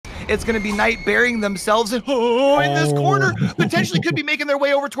It's going to be Knight burying themselves in this corner. Potentially could be making their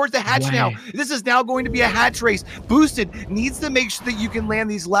way over towards the hatch now. This is now going to be a hatch race. Boosted needs to make sure that you can land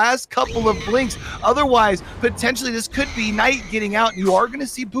these last couple of blinks. Otherwise, potentially this could be Knight getting out. You are going to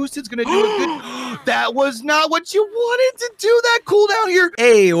see Boosted's going to do a good... That was not what you wanted to do, that cooldown here.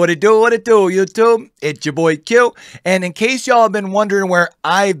 Hey, what it do, YouTube? It's your boy Q. And in case y'all have been wondering where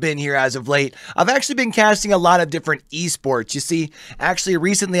I've been here as of late, I've actually been casting a lot of different esports. You see, actually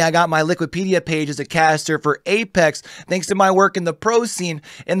recently I got my Liquipedia page as a caster for Apex thanks to my work in the pro scene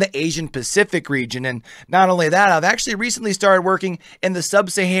in the Asian Pacific region. And not only that, I've actually recently started working in the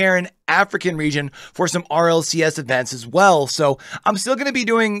Sub-Saharan African region for some RLCS events as well. So I'm still going to be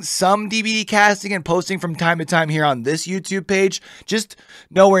doing some DBD casting and posting from time to time here on this YouTube page, just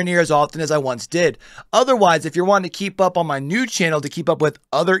nowhere near as often as I once did. Otherwise, if you're wanting to keep up on my new channel to keep up with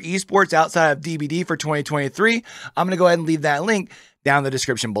other esports outside of DBD for 2023, I'm going to go ahead and leave that link down in the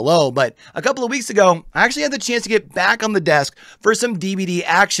description below. But a couple of weeks ago, I actually had the chance to get back on the desk for some DBD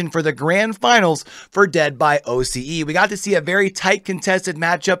action for the grand finals for Dead by OCE. We got to see a very tight contested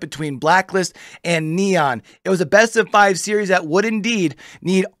matchup between Blacklist and Neon. It was a best of 5 series that would indeed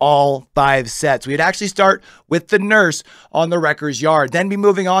need all 5 sets. We'd actually start with the Nurse on the Wrecker's Yard, then be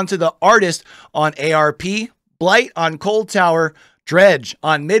moving on to the Artist on ARP, Blight on Cold Tower, Dredge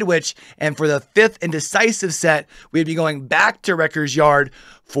on Midwich, and for the 5th and decisive set, we'd be going back to Wrecker's Yard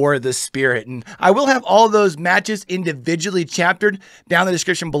for the Spirit. And I will have all those matches individually chaptered down in the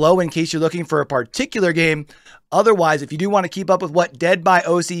description below in case you're looking for a particular game. Otherwise, if you do want to keep up with what Dead by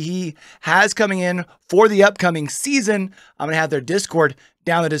OCE has coming in for the upcoming season, I'm going to have their Discord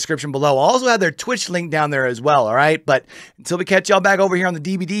down in the description below. I'll also have their Twitch link down there as well, all right? But until we catch y'all back over here on the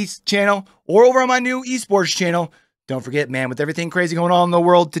DBD channel or over on my new esports channel, don't forget, man, with everything crazy going on in the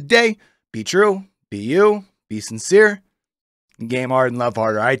world today, be true, be you, be sincere, and game hard and love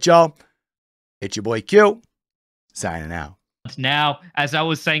hard. All right, y'all? It's your boy Q, signing out. Now, as I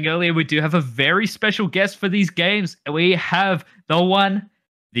was saying earlier, we do have a very special guest for these games. We have the one,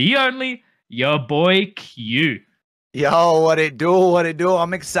 the only, your boy Q. Yo, what it do?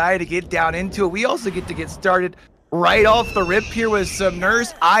 I'm excited to get down into it. We also get to get started right off the rip here with some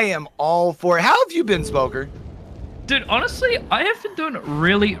Nurse. I am all for it. How have you been, Spoker? Dude, honestly, I have been doing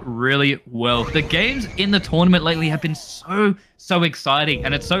really, really well. The games in the tournament lately have been so exciting,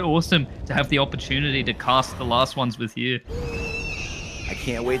 and it's so awesome to have the opportunity to cast the last ones with you. I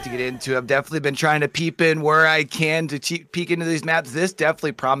can't wait to get into it. I've definitely been trying to peep in where I can to peek into these maps. This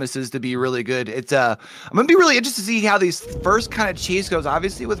definitely promises to be really good. It's I'm gonna be really interested to see how these first kind of chase goes.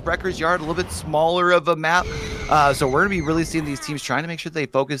 Obviously, with Wrecker's Yard, a little bit smaller of a map, so we're gonna be really seeing these teams trying to make sure they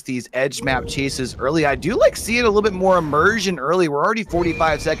focus these edge map chases early. I do like seeing a little bit more immersion early. We're already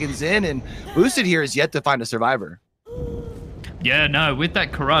 45 seconds in, and Boosted here is yet to find a survivor. Yeah, no, with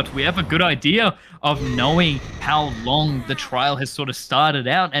that Corrupt, we have a good idea of knowing how long the trial has sort of started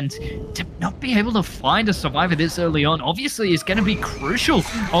out, and to not be able to find a survivor this early on, obviously, is going to be crucial.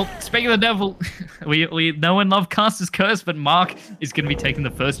 Oh, speaking of the devil, we know and love Caster's Curse, but Mark is going to be taking the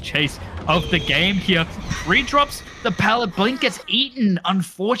first chase of the game here. 3 drops, the pallet blink gets eaten,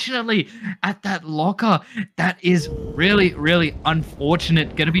 unfortunately, at that locker. That is really, really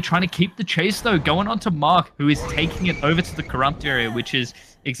unfortunate. Going to be trying to keep the chase, though, going on to Mark, who is taking it over to the Corrupt area, which is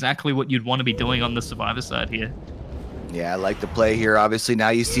exactly what you'd want to be doing on the survivor side here. Yeah, I like the play here. Obviously, now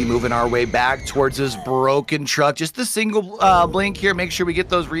you see moving our way back towards this broken truck. Just the single blink here. Make sure we get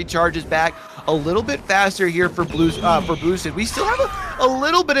those recharges back a little bit faster here for Boosted. We still have a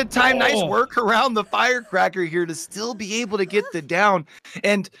little bit of time. Nice work around the firecracker here to still be able to get the down.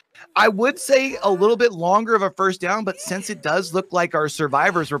 And I would say a little bit longer of a first down, but since it does look like our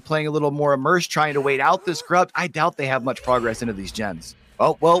survivors were playing a little more immersed, trying to wait out this Corrupt, I doubt they have much progress into these gens.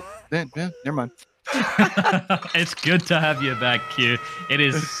 Oh, well, never mind. It's good to have you back, Q. It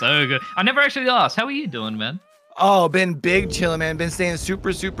is so good. I never actually asked, how are you doing, man? Oh, been big chilling, man. Been staying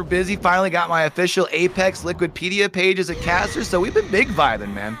super busy. Finally got my official Apex Liquipedia page as a caster, so we've been big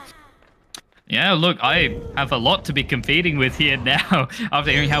vibing, man. Yeah, look, I have a lot to be competing with here now after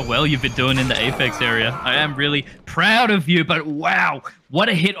hearing how well you've been doing in the Apex area. I am really proud of you, but wow, what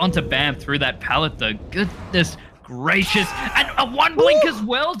a hit onto Bam through that pallet, though. Goodness gracious. And a 1 blink as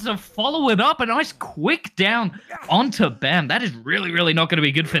well to follow it up. A nice quick down onto Bam. That is really, really not going to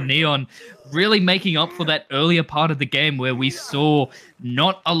be good for Neon. Really making up for that earlier part of the game where we saw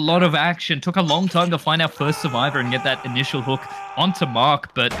not a lot of action. Took a long time to find our first survivor and get that initial hook onto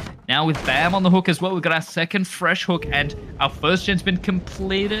Mark. But now with Bam on the hook as well, we've got our second fresh hook and our first gen's been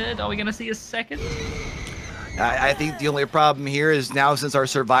completed. Are we going to see a second? I think the only problem here is now, since our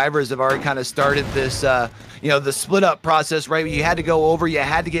survivors have already kind of started this, you know, the split up process, right? You had to go over, you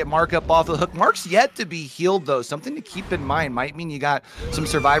had to get Mark up off the hook. Mark's yet to be healed, though. Something to keep in mind. Might mean you got some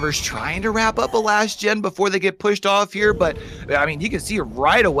survivors trying to wrap up a last gen before they get pushed off here. But, I mean, you can see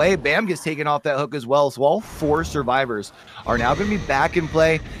right away, Bam gets taken off that hook as well. So all 4 survivors are now going to be back in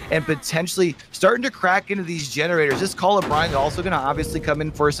play and potentially starting to crack into these generators. This Call of Brian is also going to obviously come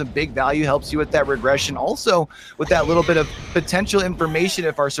in for some big value, helps you with that regression. Also, with that little bit of potential information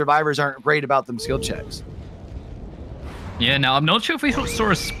if our survivors aren't great about them skill checks. Yeah, now I'm not sure if we saw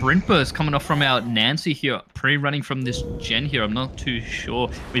a sprint burst coming off from our Nancy here, pre-running from this gen here. I'm not too sure.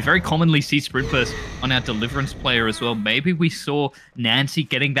 We very commonly see sprint burst on our Deliverance player as well. Maybe we saw Nancy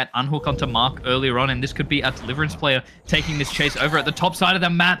getting that unhook onto Mark earlier on, and this could be our Deliverance player taking this chase over at the top side of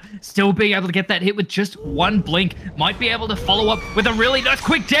the map, still being able to get that hit with just one blink. Might be able to follow up with a really nice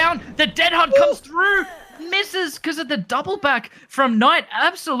quick down. The dead hunt comes through. Misses because of the double back from Knight.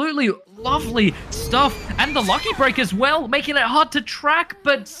 Absolutely lovely stuff. And the lucky break as well, making it hard to track,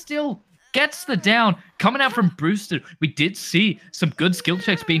 but still gets the down. Coming out from Boosted, we did see some good skill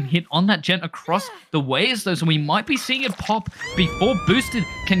checks being hit on that gen across the ways, though, so we might be seeing it pop before Boosted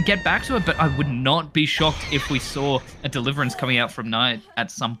can get back to it, but I would not be shocked if we saw a Deliverance coming out from Knight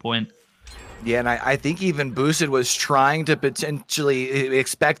at some point. Yeah, and I think even Boosted was trying to potentially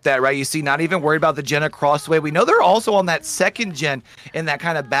expect that, right? You see, not even worried about the gen across the way. We know they're also on that second gen in that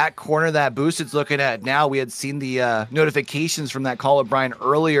kind of back corner that Boosted's looking at now. We had seen the notifications from that Call of Brian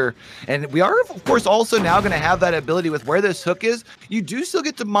earlier. And we are, of course, also now going to have that ability with where this hook is. You do still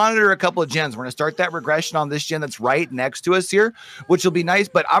get to monitor a couple of gens. We're going to start that regression on this gen that's right next to us here, which will be nice.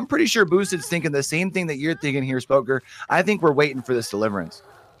 But I'm pretty sure Boosted's thinking the same thing that you're thinking here, Spoker. I think we're waiting for this Deliverance.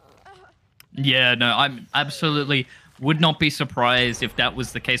 Yeah, no, I'm absolutely would not be surprised if that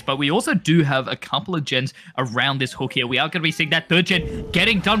was the case. But we also do have a couple of gens around this hook here. We are going to be seeing that third gen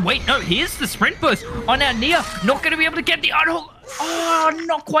getting done. Wait, no, here's the sprint burst on our Nia. Not going to be able to get the unhook. Oh,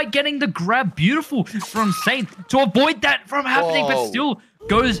 not quite getting the grab. Beautiful from Saint to avoid that from happening, but still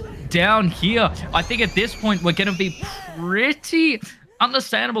goes down here. I think at this point, we're going to be pretty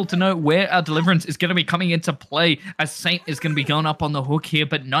understandable to know where our Deliverance is going to be coming into play, as Saint is going to be going up on the hook here,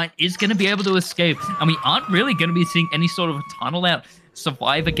 but Knight is going to be able to escape, and we aren't really going to be seeing any sort of tunnel out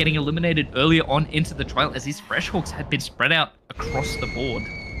survivor getting eliminated earlier on into the trial, as these fresh hooks had been spread out across the board.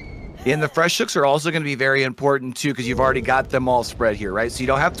 And the fresh hooks are also going to be very important too, because you've already got them all spread here, right? So you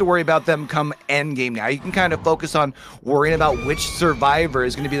don't have to worry about them come end game now. You can kind of focus on worrying about which survivor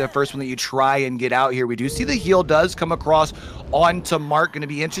is going to be the first one that you try and get out here. We do see the heal does come across onto Mark. Going to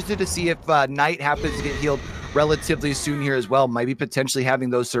be interested to see if Knight happens to get healed relatively soon here as well. Maybe potentially having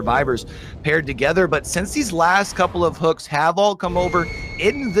those survivors paired together. But since these last couple of hooks have all come over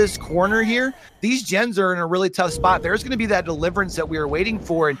in this corner here, these gens are in a really tough spot. There's going to be that Deliverance that we were waiting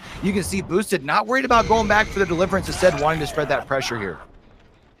for, and you can see Boosted not worried about going back for the Deliverance, instead wanting to spread that pressure here.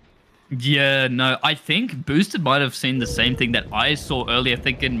 Yeah, no, I think Boosted might have seen the same thing that I saw earlier,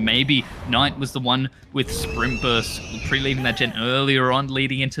 thinking maybe Knight was the one with Sprint Burst, pre-leaving that gen earlier on,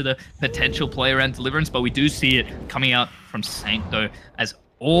 leading into the potential play around Deliverance, but we do see it coming out from Saint, though, as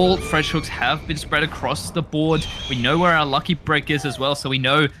all fresh hooks have been spread across the board. We know where our lucky break is as well, so we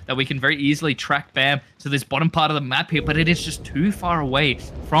know that we can very easily track Bam to this bottom part of the map here, but it is just too far away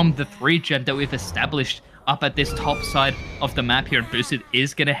from the 3 gen that we've established up at this top side of the map here, and Boosted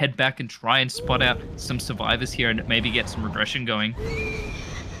is going to head back and try and spot out some survivors here and maybe get some regression going.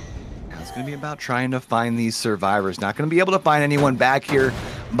 It's going to be about trying to find these survivors. Not going to be able to find anyone back here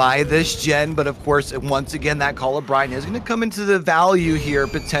by this gen, but of course, once again, that Call of Brian is going to come into the value here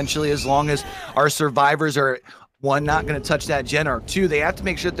potentially, as long as our survivors are, one, not going to touch that gen, or two, they have to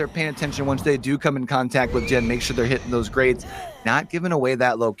make sure that they're paying attention once they do come in contact with gen, make sure they're hitting those grades, not giving away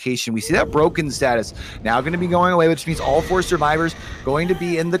that location. We see that broken status now going to be going away, which means all 4 survivors going to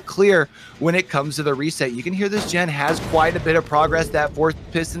be in the clear when it comes to the reset. You can hear this gen has quite a bit of progress. That 4th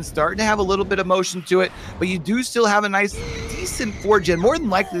piston starting to have a little bit of motion to it, but you do still have a nice, decent 4 gen. More than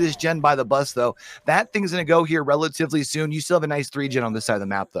likely this gen by the bus, though. That thing's going to go here relatively soon. You still have a nice 3 gen on this side of the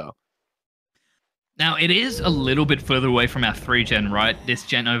map, though. Now, it is a little bit further away from our 3 gen, right? This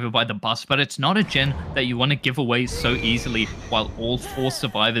gen over by the bus, but it's not a gen that you want to give away so easily while all 4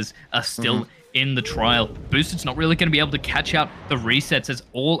 survivors are still in the trial. Boosted's not really going to be able to catch out the resets, as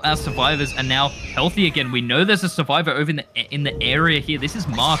all our survivors are now healthy again. We know there's a survivor over in the area here. This is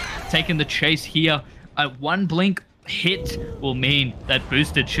Mark taking the chase here. One blink, hit will mean that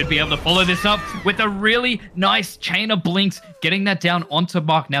Boosted should be able to follow this up with a really nice chain of blinks, getting that down onto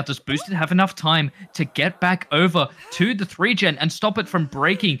Mark. Now, does Boosted have enough time to get back over to the 3-gen and stop it from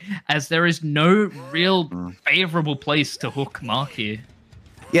breaking, as there is no real favorable place to hook Mark here?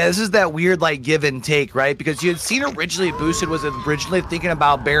 Yeah, this is that weird like give and take, right? Because you had seen originally Boosted was originally thinking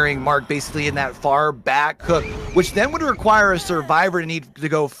about burying Mark basically in that far back hook, which then would require a survivor to need to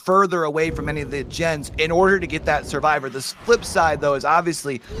go further away from any of the gens in order to get that survivor. The flip side though is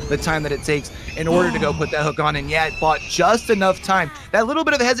obviously the time that it takes in order to go put that hook on, and yet bought just enough time. That little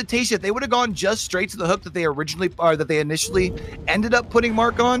bit of hesitation, if they would have gone just straight to the hook that they initially ended up putting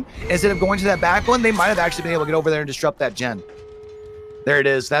Mark on, instead of going to that back one, they might have actually been able to get over there and disrupt that gen. There it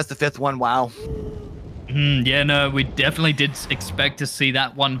is. That's the 5th one. Wow. Yeah, no, we definitely did expect to see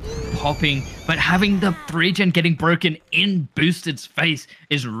that one popping, but having the 3-gen getting broken in Boosted's face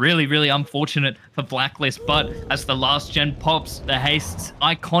is really, really unfortunate for Blacklist. But as the last gen pops, the haste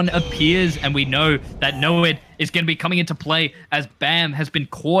icon appears, and we know that Noed is going to be coming into play as Bam has been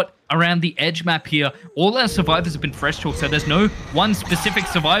caught around the edge map here. All our survivors have been fresh talk, so there's no one specific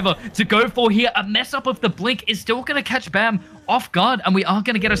survivor to go for here. A mess up of the blink is still going to catch Bam off guard, and we are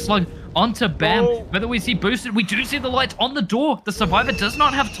going to get a slug onto Bam. Whether we see Boosted, we do see the lights on the door. The survivor does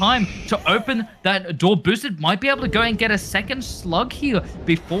not have time to open that door. Boosted might be able to go and get a second slug here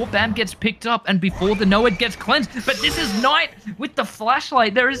before Bam gets picked up and before the Noed gets cleansed. But this is Knight with the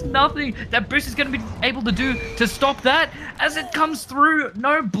flashlight. There is nothing that Boosted is going to be able to do to stop that as it comes through.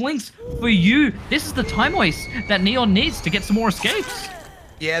 No blinks for you. This is the time waste that Neon needs to get some more escapes.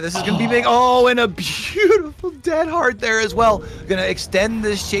 Yeah, this is going to be big. Oh, and a beautiful dead heart there as well. Going to extend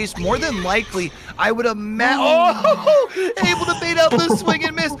this chase more than likely. I would imagine. Oh, able to bait out the swing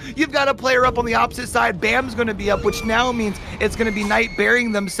and miss. You've got a player up on the opposite side. Bam's going to be up, which now means it's going to be Knight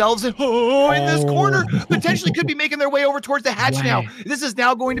burying themselves in this corner. Potentially could be making their way over towards the hatch now. This is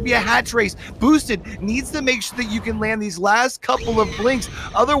now going to be a hatch race. Boosted needs to make sure that you can land these last couple of blinks.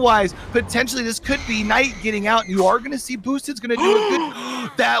 Otherwise, potentially this could be Knight getting out. You are going to see Boosted's going to do a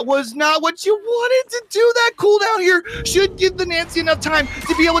good. That was not what you wanted to do. That cooldown here should give the Nancy enough time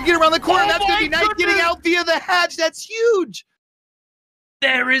to be able to get around the corner. That's going to be Knight getting out via the hatch. That's huge.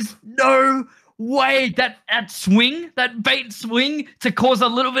 There is no way that swing, that bait swing, to cause a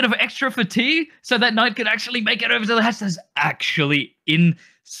little bit of extra fatigue so that Knight could actually make it over to the hatch. That's actually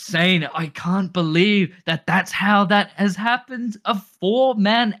insane. I can't believe that that's how that has happened. A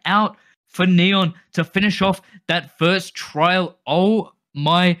 4-man out for Neon to finish off that first trial. Oh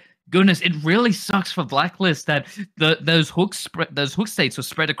my goodness, it really sucks for Blacklist that those hook states were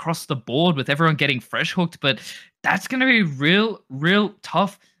spread across the board with everyone getting fresh hooked, but that's going to be real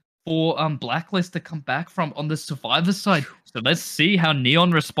tough for Blacklist to come back from on the survivor side. So let's see how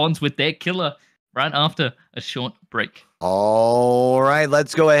Neon responds with their killer right after a short break. All right,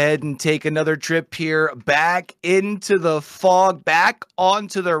 let's go ahead and take another trip here back into the fog, back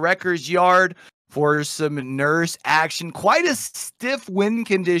onto the Wrecker's Yard for some nurse action. Quite a stiff wind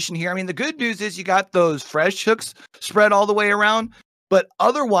condition here. I mean, the good news is you got those fresh hooks spread all the way around, but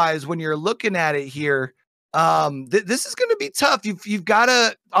otherwise, when you're looking at it here, this is going to be tough. You've got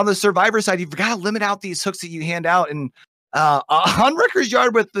to, on the survivor side, you've got to limit out these hooks that you hand out, and on Wrecker's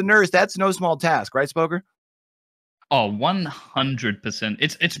Yard with the nurse, that's no small task, right, Spoker? Oh, 100%.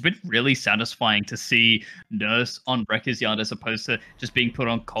 It's been really satisfying to see Nurse on Wrecker's Yard as opposed to just being put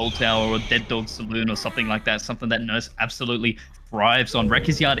on Cold Tower or Dead Dog Saloon or something like that. Something that Nurse absolutely thrives on.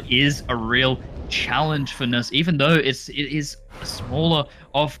 Wrecker's Yard is a real challenge for Nurse. Even though it is smaller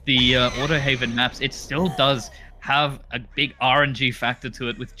of the Autohaven maps, it still does have a big RNG factor to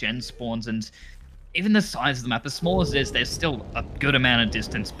it with gen spawns, and even the size of the map, as small as it is, there's still a good amount of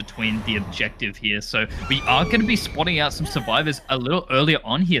distance between the objective here. So we are going to be spotting out some survivors a little earlier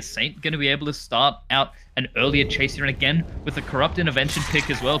on here. Saint going to be able to start out an earlier chase here, and again with the corrupt intervention pick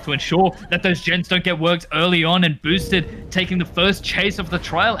as well to ensure that those gens don't get worked early on. And Boosted taking the first chase of the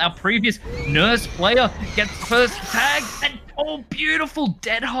trial. Our previous Nurse player gets first tag, and oh, beautiful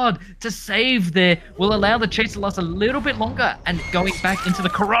dead hard to save there will allow the chase to last a little bit longer, and going back into the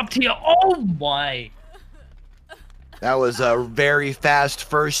corrupt here. Oh my. That was a very fast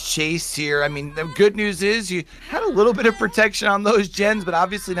first chase here. I mean, the good news is you had a little bit of protection on those gens, but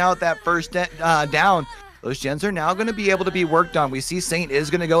obviously now with that first down, those gens are now going to be able to be worked on. We see Saint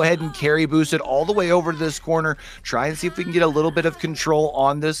is going to go ahead and carry Boosted all the way over to this corner, try and see if we can get a little bit of control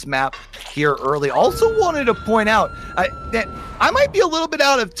on this map here early. Also wanted to point out that I might be a little bit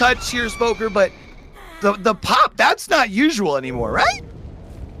out of touch here, Spoker, but the pop, that's not usual anymore, right?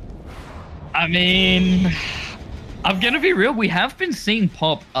 I mean, I'm going to be real. We have been seeing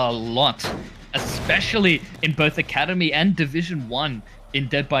pop a lot, especially in both Academy and Division 1 in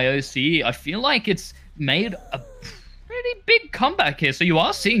Dead by OCE. I feel like it's made a pretty big comeback here. So you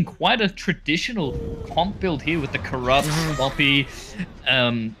are seeing quite a traditional comp build here with the Corrupt, Sloppy.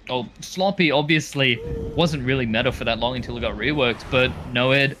 Sloppy obviously wasn't really meta for that long until it got reworked, but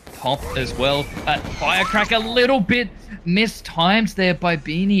Noed, Pop as well. Firecrack a little bit mistimed there by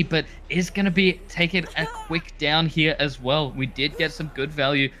Beanie, but is going to be taking a quick down here as well. We did get some good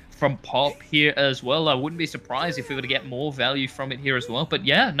value from Pop here as well. I wouldn't be surprised if we were to get more value from it here as well. But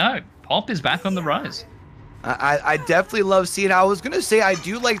yeah, no, Pop is back on the rise. I definitely love seeing. I was going to say I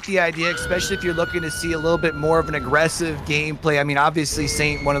do like the idea, especially if you're looking to see a little bit more of an aggressive gameplay. I mean, obviously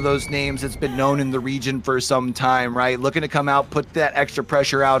Saint, one of those names that's been known in the region for some time, right? Looking to come out, put that extra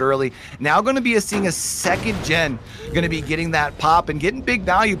pressure out early. Now going to be seeing a second gen going to be getting that pop and getting big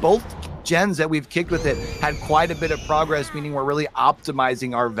value. Both gens that we've kicked with it had quite a bit of progress, meaning we're really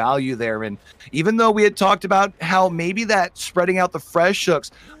optimizing our value there. And even though we had talked about how maybe that spreading out the fresh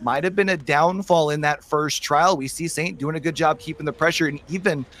hooks might have been a downfall in that first trial, we see Saint doing a good job keeping the pressure and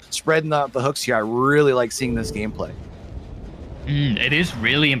even spreading the hooks here. I really like seeing this gameplay. It is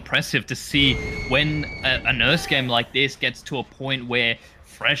really impressive to see when a nurse game like this gets to a point where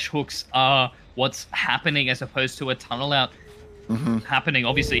fresh hooks are what's happening as opposed to a tunnel out happening.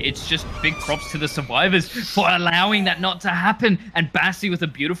 Obviously, it's just big props to the survivors for allowing that not to happen. And Bassi with a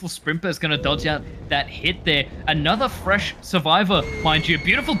beautiful sprinter is going to dodge out that hit there. Another fresh survivor, mind you.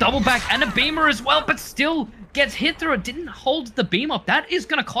 Beautiful double back and a beamer as well, but still gets hit through it. Didn't hold the beam up. That is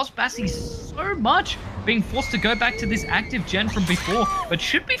going to cost Bassi so much, being forced to go back to this active gen from before, but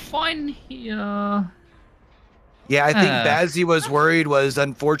should be fine here. Yeah, I think Bazzi was worried, was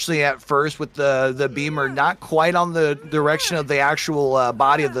unfortunately at first with the beamer not quite on the direction of the actual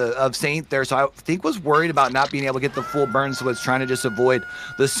body of Saint there. So I think was worried about not being able to get the full burn, so was trying to just avoid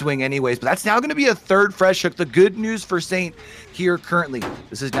the swing anyways. But that's now going to be a third fresh hook. The good news for Saint here currently,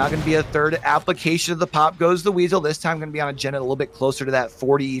 this is now going to be a third application of the pop. Goes the Weasel. This time going to be on a gen a little bit closer to that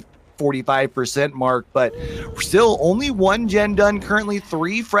 45% mark, but still only one gen done currently,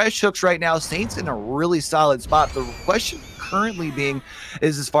 3 fresh hooks right now. Saints in a really solid spot. The question currently being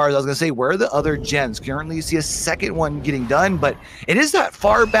is, as far as I was going to say, where are the other gens? Currently you see a second one getting done, but it is that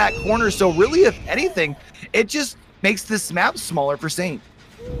far back corner, so really if anything it just makes this map smaller for Saint.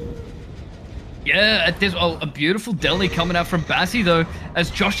 Yeah, there's a beautiful deli coming out from Bassi though,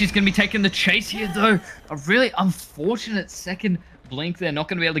 as Joshy's going to be taking the chase here though. A really unfortunate second blink there, not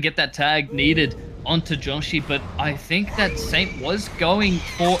going to be able to get that tag needed onto Joshi, but I think that Saint was going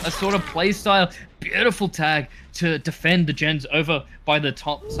for a sort of play style. Beautiful tag to defend the gens over by the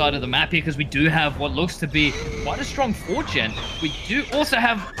top side of the map here, because we do have what looks to be quite a strong 4-gen. We do also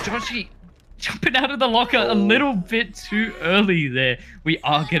have Joshi jumping out of the locker a little bit too early there. We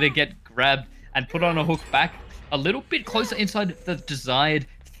are going to get grabbed and put on a hook back a little bit closer inside the desired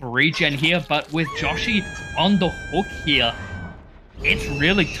 3-gen here, but with Joshi on the hook here, it's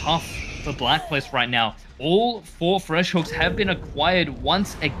really tough for Blacklist right now. All 4 fresh hooks have been acquired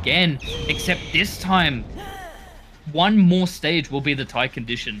once again, except this time, one more stage will be the tie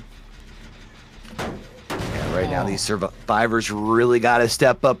condition. Yeah, right now these survivors really got to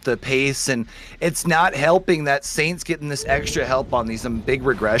step up the pace, and it's not helping that Saints getting this extra help on these, some big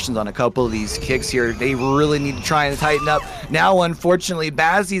regressions on a couple of these kicks here. They really need to try and tighten up. Now, unfortunately,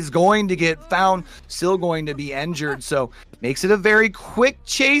 Bazzi's going to get found, still going to be injured, so makes it a very quick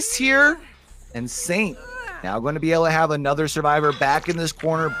chase here, and Saint now going to be able to have another survivor back in this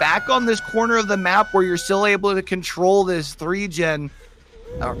corner, back on this corner of the map where you're still able to control this 3-gen.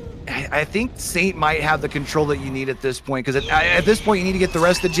 I think Saint might have the control that you need at this point, because at this point you need to get the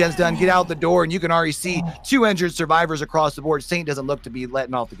rest of the gens done, get out the door, and you can already see 2 injured survivors across the board. Saint doesn't look to be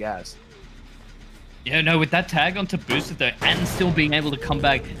letting off the gas. Yeah, no, with that tag onto Boosted though, and still being able to come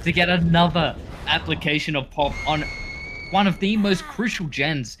back to get another application of pop on one of the most crucial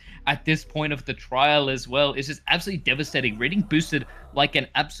gens at this point of the trial as well, is just absolutely devastating. Reading Boosted like an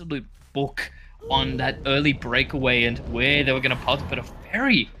absolute book on that early breakaway and where they were going to pause, but a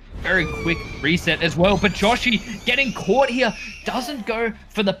very, very quick reset as well. But Joshi getting caught here, doesn't go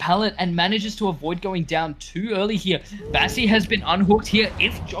for the pallet and manages to avoid going down too early here. Bassi has been unhooked here.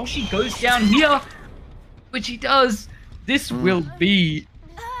 If Joshi goes down here, which he does, this will be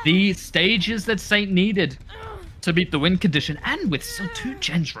the stages that Saint needed to beat the win condition, and with still 2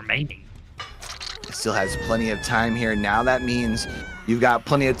 gens remaining. Still has plenty of time here. Now that means you've got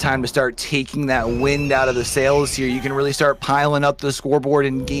plenty of time to start taking that wind out of the sails here. You can really start piling up the scoreboard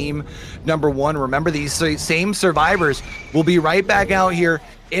in game number 1. Remember, these same survivors will be right back out here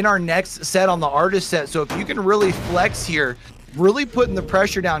in our next set on the artist set. So if you can really flex here, really putting the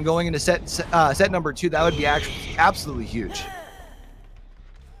pressure down going into set number 2, that would be actually absolutely huge.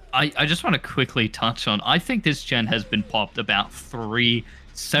 I just want to quickly touch on, I think this gen has been popped about 3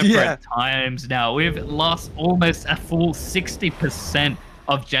 separate times now. We've lost almost a full 60%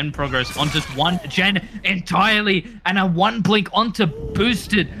 of gen progress on just one gen entirely, and a 1 blink onto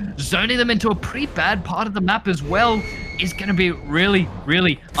boosted, zoning them into a pretty bad part of the map as well is going to be really,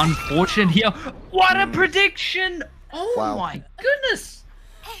 really unfortunate here. What a prediction! Oh my goodness!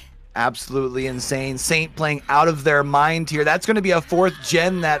 Absolutely insane. Saint playing out of their mind here. That's going to be a 4th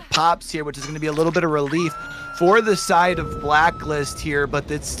gen that pops here, which is going to be a little bit of relief for the side of Blacklist here, but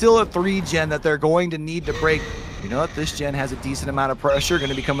it's still a 3 gen that they're going to need to break. You know what? This gen has a decent amount of pressure. Going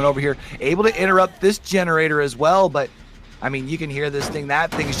to be coming over here, able to interrupt this generator as well, but I mean, you can hear this thing. That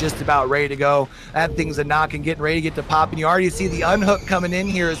thing's just about ready to go. That thing's a knock and getting ready to get to pop, and you already see the unhook coming in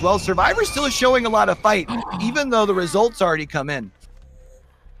here as well. Survivor's still showing a lot of fight, even though the results already come in.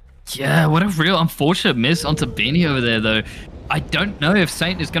 Yeah, what a real unfortunate miss onto Beanie over there, though. I don't know if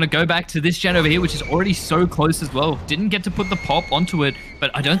Saint is going to go back to this gen over here, which is already so close as well. Didn't get to put the pop onto it,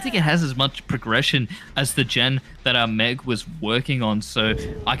 but I don't think it has as much progression as the gen that our Meg was working on. So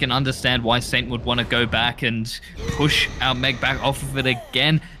I can understand why Saint would want to go back and push our Meg back off of it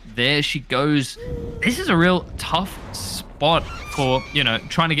again. There she goes. This is a real tough spot for, you know,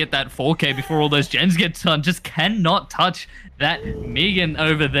 trying to get that 4K before all those gens get done. Just cannot touch that Megan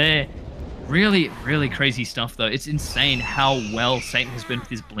over there. Really, really crazy stuff, though. It's insane how well Saint has been with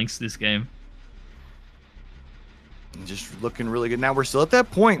his blinks this game. Just looking really good. Now we're still at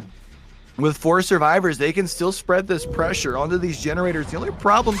that point with 4 survivors. They can still spread this pressure onto these generators. The only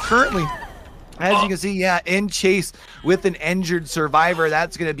problem currently, as you can see, in chase with an injured survivor.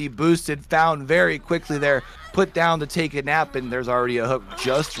 That's going to be boosted, found very quickly there, put down to take a nap, and there's already a hook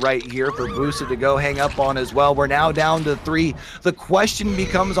just right here for boosted to go hang up on as well. We're now down to 3. The question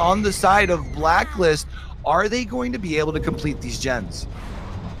becomes on the side of Blacklist, are they going to be able to complete these gens?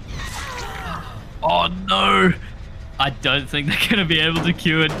 Oh no, I don't think they're going to be able to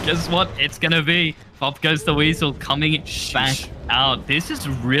queue it. Guess what? It's going to be Pop Goes the Weasel coming back out. This has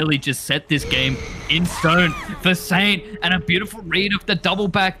really just set this game in stone for Saint, and a beautiful read of the double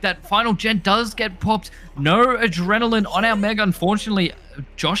back. That final gen does get popped. No adrenaline on our Meg, unfortunately.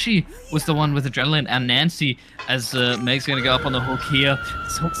 Joshi was the one with adrenaline, and Nancy, as Meg's going to go up on the hook here.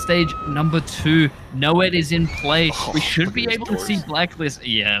 Salt stage number 2. Nowhere is in play. We should be able to see Blacklist.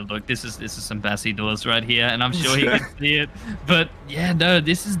 Yeah, look, this is some Bassy doors right here, and I'm sure he can see it. But yeah, no,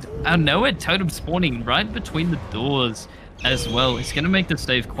 this is our Nowhere totem spawning right between the doors as well. It's going to make the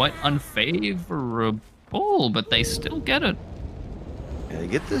save quite unfavorable, but they still get it. Yeah,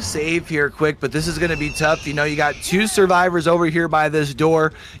 get the save here quick, but this is going to be tough. You know, you got 2 survivors over here by this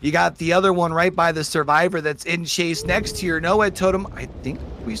door. You got the other one right by the survivor that's in chase next to your no-head totem. I think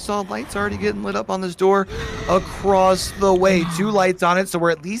we saw lights already getting lit up on this door across the way. 2 lights on it, so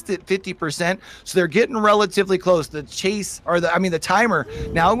we're at least at 50%. So they're getting relatively close. The chase, or the timer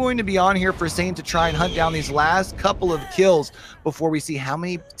now going to be on here for Saint to try and hunt down these last couple of kills before we see how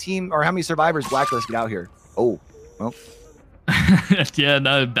many survivors Blacklist get out here. Oh, well. Yeah,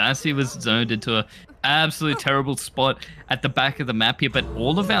 no, Bassy was zoned into a absolutely terrible spot at the back of the map here, but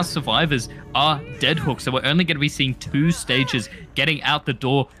all of our survivors are dead hooks, so we're only going to be seeing 2 stages getting out the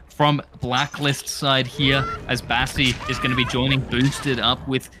door from Blacklist side here, as Bassy is going to be joining boosted up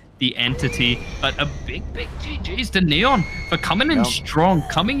with the entity. But a big GG's to Neon for coming in strong,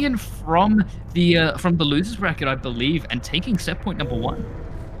 coming in from the losers bracket, I believe, and taking set point number 1.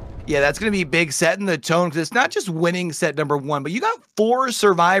 Yeah, that's going to be big, setting the tone, because it's not just winning set number 1, but you got 4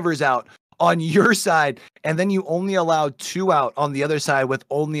 survivors out on your side, and then you only allowed 2 out on the other side with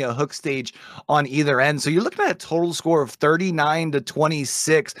only a hook stage on either end. So you're looking at a total score of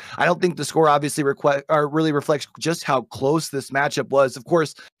 39-26. I don't think the score obviously really reflects just how close this matchup was. Of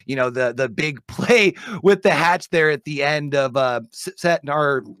course, you know, the big play with the hatch there at the end of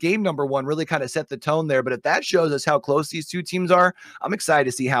game number 1 really kind of set the tone there. But if that shows us how close these 2 teams are, I'm excited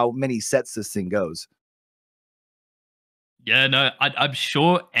to see how many sets this thing goes. Yeah, no, I'm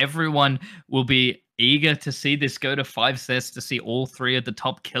sure everyone will be eager to see this go to 5 sets, to see all 3 of the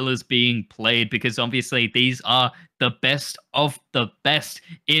top killers being played, because obviously these are the best of the best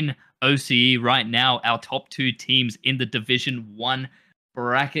in OCE right now, our top 2 teams in the Division 1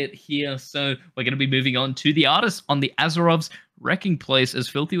 bracket here. So we're going to be moving on to the artists on the Azarov's wrecking place, as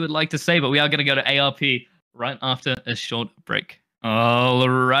Filthy would like to say, but we are going to go to ARP right after a short break.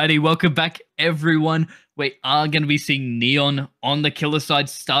 Alrighty, welcome back everyone. We are going to be seeing Neon on the killer side,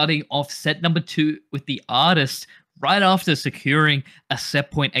 starting off set number 2 with the artist right after securing a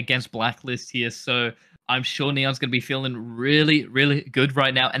set point against Blacklist here. So I'm sure Neon's going to be feeling really, really good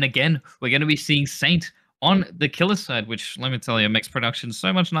right now. And again, we're going to be seeing Saint on the killer side, which, let me tell you, makes production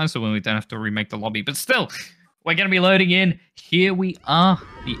so much nicer when we don't have to remake the lobby. But still, we're going to be loading in. Here we are.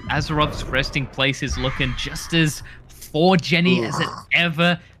 The Azeroth's resting place is looking just as 4Gen-y as it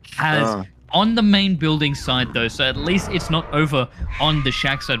ever has. On the main building side, though, so at least it's not over on the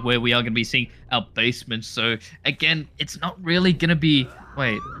shack side where we are going to be seeing our basement. So, again, it's not really going to be...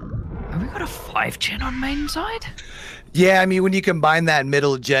 Wait, have we got a 5Gen on main side? Yeah, I mean, when you combine that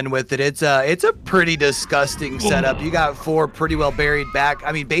middle gen with it, it's a pretty disgusting setup. You got 4 pretty well buried back.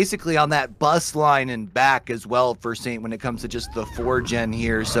 I mean, basically on that bus line and back as well for Saint when it comes to just the 4 gen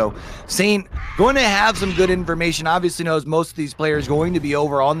here. So Saint going to have some good information. Obviously knows most of these players going to be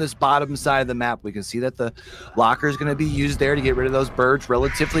over on this bottom side of the map. We can see that the locker is going to be used there to get rid of those birds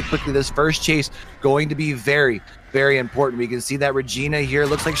relatively quickly. This first chase going to be very important. We can see that Regina here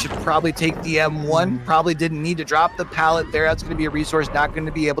looks like she should probably take the M1. Probably didn't need to drop the pallet there. That's going to be a resource not going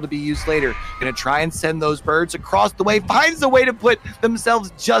to be able to be used later. Going to try and send those birds across the way. Finds a way to put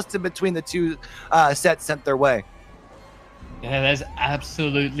themselves just in between the two sets sent their way. Yeah, that's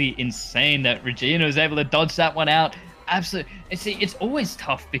absolutely insane that Regina was able to dodge that one out. Absolutely. See, it's always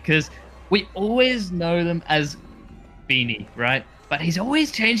tough because we always know them as Beanie, right? But he's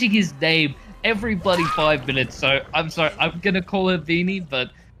always changing his name every bloody 5 minutes. So I'm sorry, I'm gonna call her Beanie, but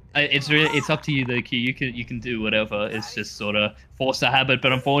it's up to you though, Q. You can do whatever. It's just sort of force a habit.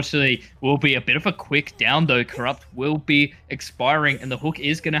 But unfortunately, will be a bit of a quick down though. Corrupt will be expiring, and the hook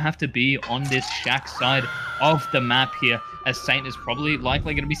is gonna have to be on this shack side of the map here, as Saint is probably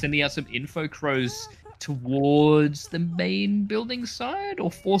likely gonna be sending out some info crows towards the main building side or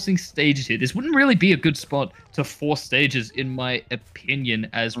forcing stages here. This wouldn't really be a good spot to force stages in my opinion,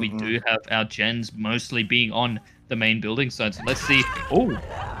 as we do have our gens mostly being on the main building side. So let's see. Oh,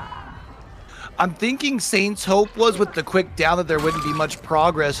 I'm thinking Saint's hope was with the quick down that there wouldn't be much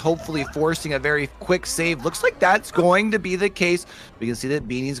progress, hopefully forcing a very quick save. Looks like that's going to be the case. We can see that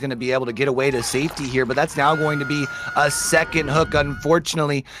Beanie's going to be able to get away to safety here, but that's now going to be a second hook.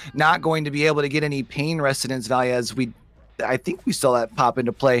 Unfortunately, not going to be able to get any pain resonance value, as I think we saw that pop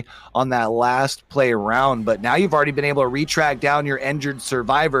into play on that last play around, but now you've already been able to retrack down your injured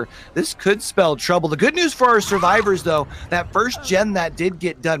survivor. This could spell trouble. The good news for our survivors, though, that first gen that did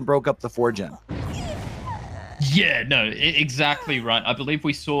get done broke up the 4 gen. Yeah, no, exactly right. I believe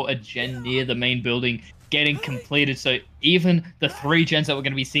we saw a gen near the main building getting completed, so even the 3 gens that we're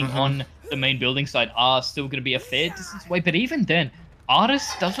going to be seeing on the main building side are still going to be a fair distance away, but even then,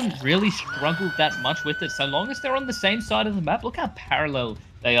 Artis doesn't really struggle that much with it, so long as they're on the same side of the map. Look how parallel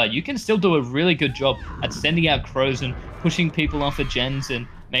they are. You can still do a really good job at sending out crows and pushing people off of gens, and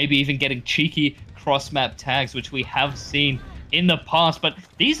maybe even getting cheeky cross-map tags, which we have seen in the past. But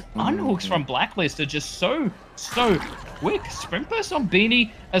these unhooks from Blacklist are just so quick. Sprint burst on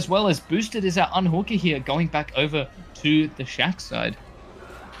Beanie, as well as Boosted is our unhooker here, going back over to the shack side.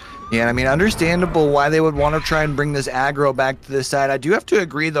 Yeah, I mean, understandable why they would want to try and bring this aggro back to this side. I do have to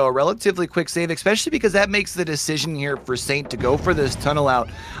agree, though, a relatively quick save, especially because that makes the decision here for Saint to go for this tunnel out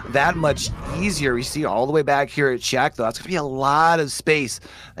that much easier. We see all the way back here at Shack, though. That's going to be a lot of space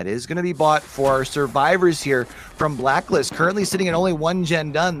that is going to be bought for our survivors here from Blacklist. Currently sitting at only 1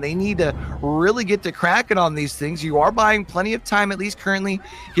 gen done. They need to really get to cracking on these things. You are buying plenty of time, at least currently,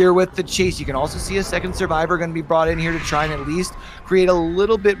 here with the chase. You can also see a second survivor going to be brought in here to try and at least create a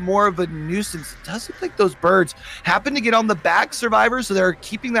little bit more of a nuisance. It does look like those birds happen to get on the back survivor, so they're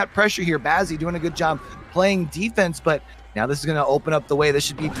keeping that pressure here. Bazzi doing a good job playing defense, but now this is going to open up the way. This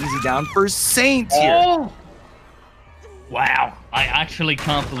should be an easy down for Saint here. Oh! Wow, I actually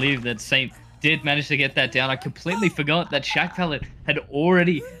can't believe that Saint did manage to get that down. I completely forgot that Shack Pallet had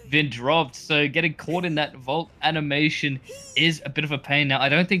already been dropped, so getting caught in that vault animation is a bit of a pain. Now, I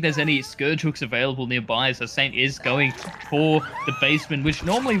don't think there's any Scourge hooks available nearby, so Saint is going for the basement, which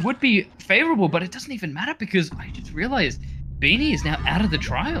normally would be favorable, but it doesn't even matter because I just realized Beanie is now out of the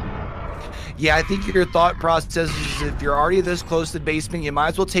trial. Yeah, I think your thought process is if you're already this close to the basement, you might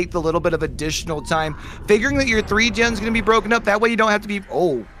as well take the little bit of additional time, figuring that your 3 gen's going to be broken up. That way you don't have to be...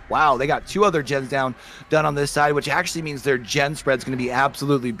 Oh, wow, they got 2 other gens done on this side, which actually means their gen spread's going to be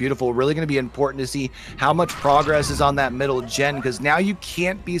absolutely beautiful. Really going to be important to see how much progress is on that middle gen, because now you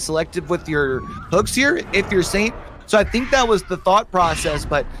can't be selective with your hooks here if you're Saint. So I think that was the thought process,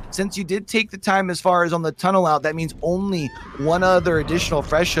 but since you did take the time as far as on the tunnel out, that means only 1 other additional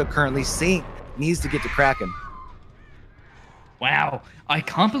fresh hook currently. Saint needs to get to cracking. Wow, I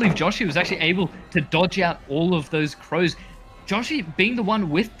can't believe Joshi was actually able to dodge out all of those crows. Joshy being the one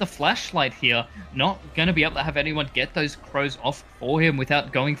with the flashlight here, not going to be able to have anyone get those crows off for him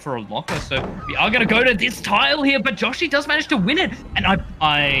without going for a locker. So we are going to go to this tile here, but Joshy does manage to win it. And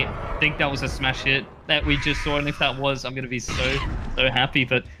I think that was a smash hit that we just saw. And if that was, I'm going to be so happy.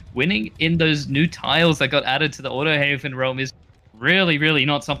 But winning in those new tiles that got added to the Auto Haven realm is really, really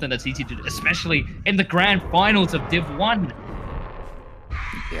not something that's easy to do, especially in the grand finals of Div 1.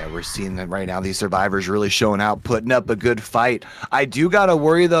 Yeah, we're seeing that right now. These survivors really showing out, putting up a good fight. I do gotta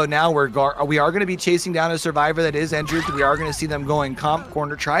worry though. Now we are going to be chasing down a survivor that is injured. We are going to see them going comp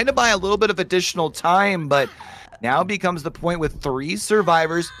corner, trying to buy a little bit of additional time. But now becomes the point with 3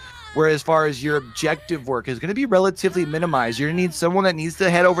 survivors, where as far as your objective work is going to be relatively minimized. You're going to need someone that needs to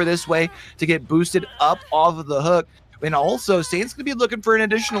head over this way to get boosted up off of the hook. And also, Saint's going to be looking for an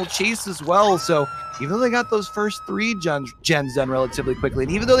additional chase as well. So even though they got those first 3 gens done relatively quickly,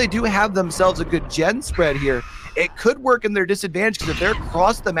 and even though they do have themselves a good gen spread here, it could work in their disadvantage, because if they're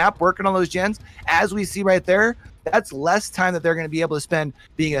across the map working on those gens, as we see right there, that's less time that they're going to be able to spend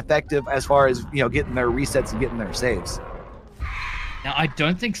being effective as far as, you know, getting their resets and getting their saves. Now, I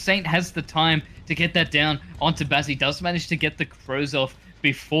don't think Saint has the time to get that down onto Baz. He does manage to get the crows off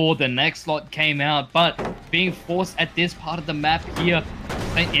before the next lot came out, but being forced at this part of the map here,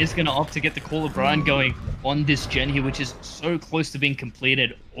 Saint is going to opt to get the Call of Brian going on this gen here, which is so close to being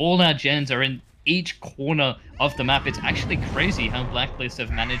completed. All our gens are in each corner of the map. It's actually crazy how Blacklist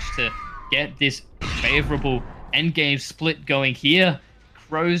have managed to get this favorable endgame split going here.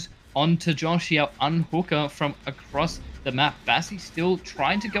 Crows onto Joshy, our unhooker from across the map. Bassi still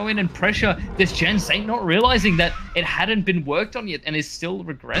trying to go in and pressure this gen. Saint not realizing that it hadn't been worked on yet and is still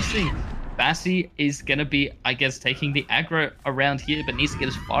regressing. Bassi is going to be, I guess, taking the aggro around here, but needs to get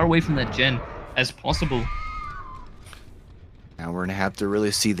as far away from that gen as possible. Now we're going to have to really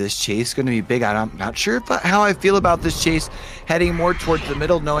see this chase going to be big. I'm not sure how I feel about this chase heading more towards the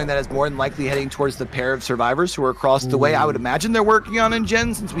middle, knowing that it's more than likely heading towards the pair of survivors who are across the way. I would imagine they're working on in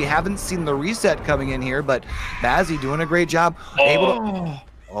gen, since we haven't seen the reset coming in here, but Bazzi doing a great job. Able to...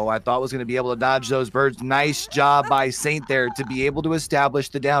 Oh, I thought was going to be able to dodge those birds. Nice job by Saint there to be able to establish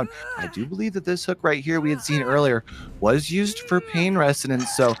the down. I do believe that this hook right here we had seen earlier was used for pain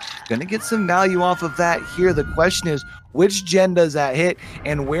resonance, so going to get some value off of that here. The question is, which gen does that hit,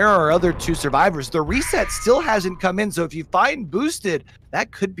 and where are our other 2 survivors? The reset still hasn't come in, so if you find boosted,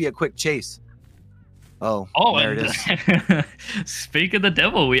 that could be a quick chase. Oh, there it is. Speak of the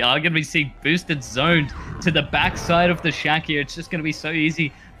devil, we are going to be seeing boosted zoned to the backside of the shack here. It's just going to be so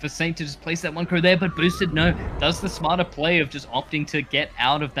easy for Saint to just place that one crow there, but boosted, no, does the smarter play of just opting to get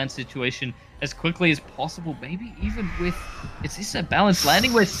out of that situation as quickly as possible. Maybe even with, is this a balanced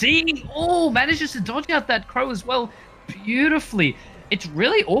landing where C, manages to dodge out that crow as well beautifully. It's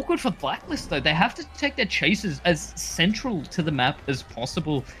really awkward for Blacklist, though. They have to take their chases as central to the map as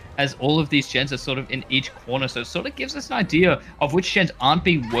possible, as all of these gens are sort of in each corner. So it sort of gives us an idea of which gens aren't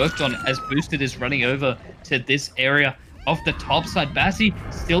being worked on as Boosted is running over to this area of the top side. Bassi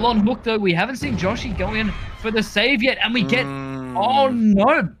still on hook, though. We haven't seen Joshy go in for the save yet, and we get... Oh,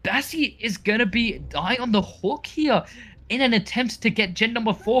 no. Bassi is going to be dying on the hook here in an attempt to get gen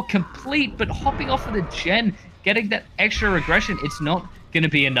number 4 complete, but hopping off of the gen, getting that extra regression, it's not going to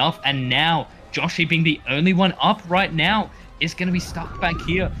be enough. And now, Joshy being the only one up right now is going to be stuck back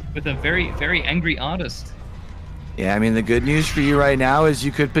here with a very, very angry artist. Yeah, I mean, the good news for you right now is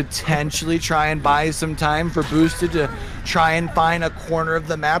you could potentially try and buy some time for Boosted to try and find a corner of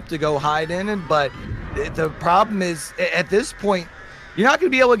the map to go hide in. But the problem is, at this point, you're not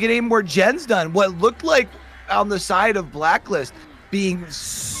going to be able to get any more gens done. What looked like on the side of Blacklist being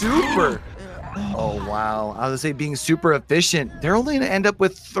super... Oh, wow. I was going to say being super efficient. They're only going to end up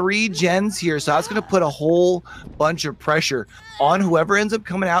with 3 gens here, so that's going to put a whole bunch of pressure on whoever ends up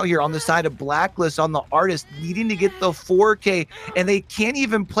coming out here on the side of Blacklist, on the artist, needing to get the 4K, and they can't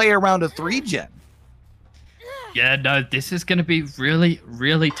even play around a 3 gen. Yeah, no, this is going to be really,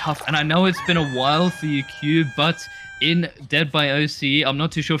 really tough. And I know it's been a while for you, Q, but in Dead by OCE, I'm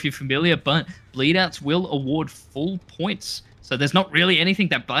not too sure if you're familiar, but bleedouts will award full points. So there's not really anything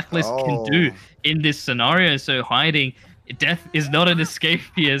that Blacklist can do in this scenario. So hiding, death is not an escape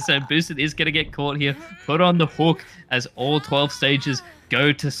here. So Boosted is going to get caught here, put on the hook as all 12 stages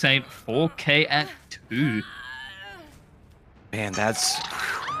go to Saint. 4K at 2. Man,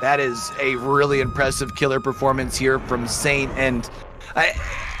 that is a really impressive killer performance here from Saint. And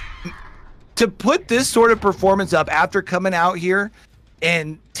to put this sort of performance up after coming out here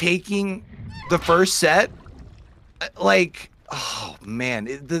and taking the first set, like... Oh, man,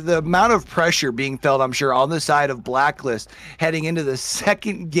 the amount of pressure being felt, I'm sure, on the side of Blacklist heading into the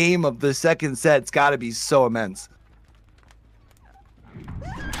second game of the second set's got to be so immense.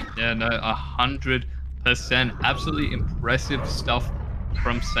 Yeah, no, 100%. Absolutely impressive stuff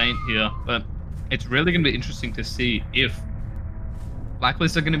from Saint here. But it's really going to be interesting to see if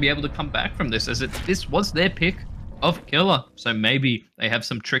Blacklist are going to be able to come back from this, as this was their pick of killer. So maybe they have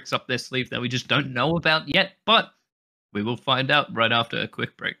some tricks up their sleeve that we just don't know about yet. But we will find out right after a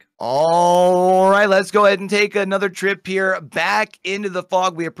quick break. All right, let's go ahead and take another trip here back into the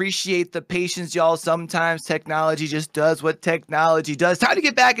fog. We appreciate the patience, y'all. Sometimes technology just does what technology does. Time to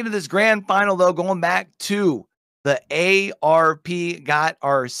get back into this grand final, though. Going back to the ARP, got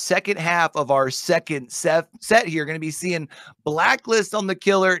our second half of our second set here. Going to be seeing Blacklist on the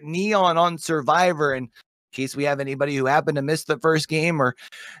killer, Neon on survivor. And in case we have anybody who happened to miss the first game, or,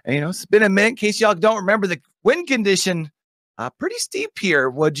 you know, it's been a minute, in case y'all don't remember, the win condition pretty steep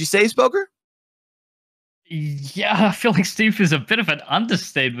here. What'd you say, Spoker? Yeah, I feel like steep is a bit of an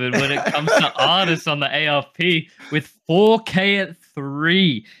understatement when it comes to artists on the ARP, with 4K at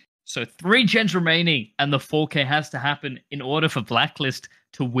 3. So 3 gens remaining, and the 4K has to happen in order for Blacklist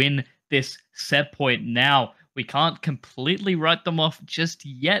to win this set point. Now, we can't completely write them off just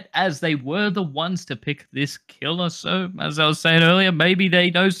yet, as they were the ones to pick this killer. So, as I was saying earlier, maybe they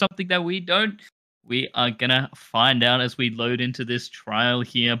know something that we don't. We are going to find out as we load into this trial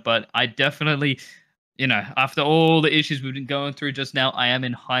here. But I definitely, you know, after all the issues we've been going through just now, I am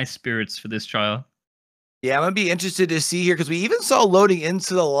in high spirits for this trial. Yeah, I'm going to be interested to see here, because we even saw loading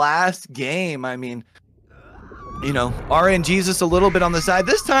into the last game. I mean, you know, RNG's just a little bit on the side.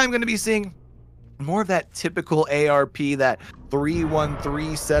 This time, I'm going to be seeing more of that typical ARP, that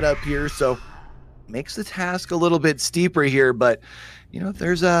 3-1-3 setup here. So makes the task a little bit steeper here, but you know, if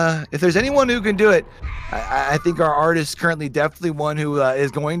there's anyone who can do it, I think our artist currently definitely one who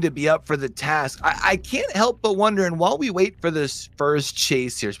is going to be up for the task. I can't help but wonder, and while we wait for this first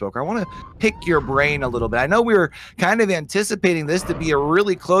chase here, Spoker, I want to pick your brain a little bit. I know we were kind of anticipating this to be a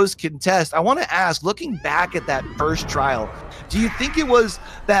really close contest. I want to ask, looking back at that first trial, do you think it was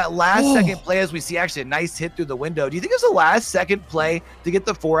that last second play, as we see actually a nice hit through the window? Do you think it was the last second play to get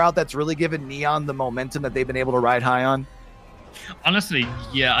the 4 out that's really given Neon the momentum that they've been able to ride high on? Honestly,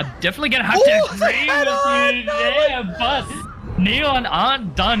 yeah, I'm definitely gonna have to agree with you there, but Neon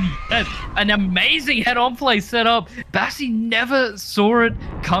aren't done yet. An amazing head-on play set up. Bassi never saw it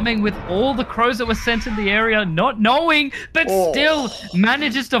coming, with all the crows that were sent in the area, not knowing, but still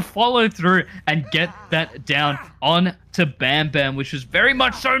manages to follow through and get that down on to Bam Bam, which was very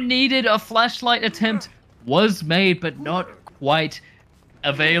much so needed. A flashlight attempt was made, but not quite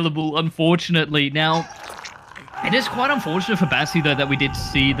available, unfortunately. Now, it is quite unfortunate for Bassi, though, that we did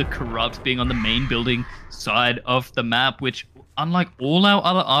see the Corrupt being on the main building side of the map, which, unlike all our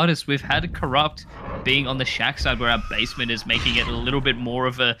other artists, we've had Corrupt being on the shack side, where our basement is making it a little bit more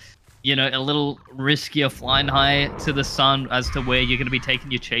of a, you know, a little riskier, flying high to the sun as to where you're going to be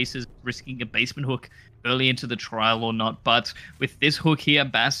taking your chases, risking a basement hook early into the trial or not. But with this hook here,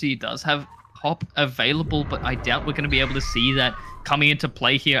 Bassi does have Hop available, but I doubt we're going to be able to see that coming into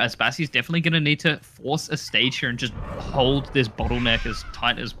play here, as Bassi's definitely going to need to force a stage here and just hold this bottleneck as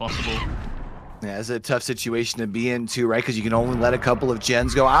tight as possible. Yeah, it's a tough situation to be in too, right? Because you can only let a couple of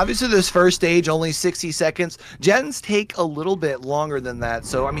gens go. Obviously, this first stage, only 60 seconds. Gens take a little bit longer than that.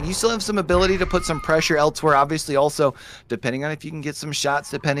 So, I mean, you still have some ability to put some pressure elsewhere. Obviously, also, depending on if you can get some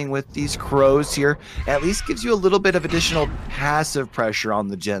shots, depending with these crows here, at least gives you a little bit of additional passive pressure on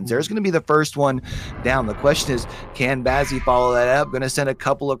the gens. There's going to be the first one down. The question is, can Bazzi follow that up? Going to send a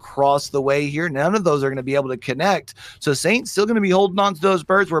couple across the way here. None of those are going to be able to connect. So, Saint's still going to be holding on to those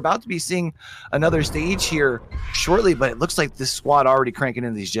birds. We're about to be seeing another stage here shortly, but it looks like this squad already cranking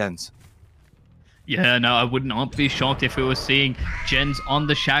in these gens. Yeah, no, I would not be shocked if we were seeing gens on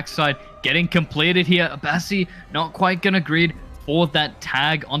the shack side getting completed here. Bassi not quite gonna greed for that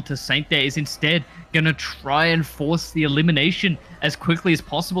tag onto Saint there, is instead gonna try and force the elimination as quickly as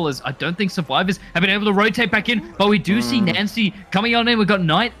possible, as I don't think survivors have been able to rotate back in, but we do see Nancy coming on in. We've got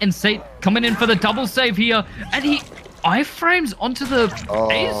Knight and Saint coming in for the double save here, and he iframes onto the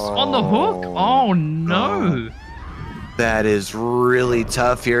ace on the hook. Oh no. That is really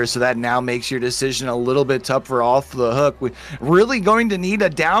tough here. So that now makes your decision a little bit tougher off the hook. We're really going to need a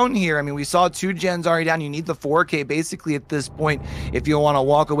down here. I mean, we saw 2 gens already down. You need the 4K basically at this point if you want to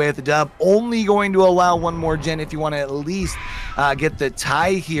walk away with the dub. Only going to allow 1 more gen if you want to at least get the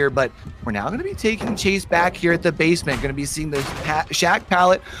tie here. But we're now going to be taking chase back here at the basement. Going to be seeing the shack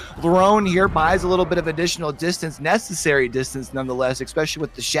pallet thrown here. Buys a little bit of additional distance, necessary distance nonetheless, especially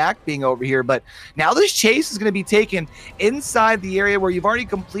with the shack being over here. But now this chase is going to be taken inside the area where you've already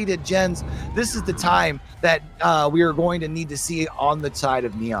completed gens. This is the time that we are going to need to see on the side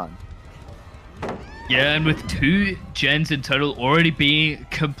of Neon. Yeah, and with 2 gens in total already being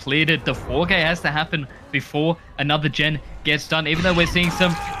completed, the 4K has to happen before another gen gets done, even though we're seeing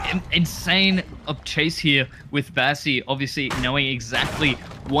some insane chase here with Bassi, obviously knowing exactly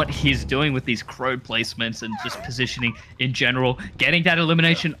what he's doing with these crow placements and just positioning in general. Getting that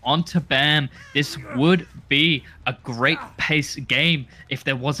elimination onto Bam, this would be a great pace game if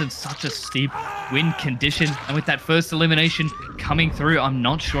there wasn't such a steep win condition. And with that first elimination coming through, I'm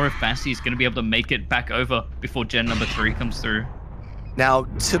not sure if Bassi is going to be able to make it back over before gen number 3 comes through. Now,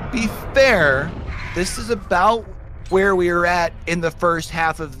 to be fair, this is about where we were at in the first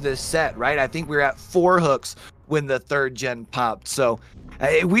half of this set, right? I think we were at 4 hooks when the 3rd gen popped. So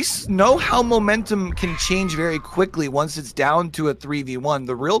we know how momentum can change very quickly once it's down to a 3v1.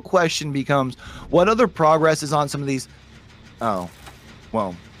 The real question becomes, what other progress is on some of these? Oh,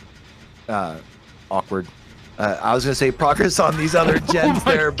 well, awkward. I was going to say progress on these other gens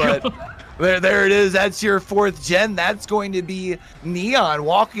there, but there it is. That's your 4th gen. That's going to be Neon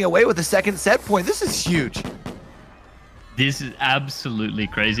walking away with a 2nd set point. This is huge. This is absolutely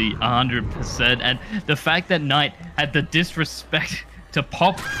crazy, 100%. And the fact that Knight had the disrespect to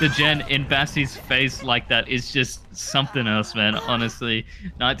pop the gen in Bassi's face like that is just something else, man. Honestly,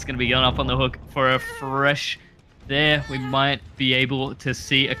 Knight's going to be going up on the hook for a fresh there. We might be able to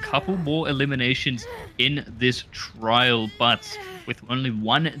see a couple more eliminations in this trial, but with only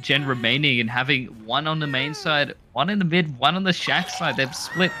 1 gen remaining and having 1 on the main side, 1 in the mid, 1 on the shack side, they've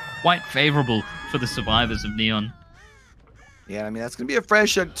split quite favorable for the survivors of Neon. Yeah, I mean, that's going to be a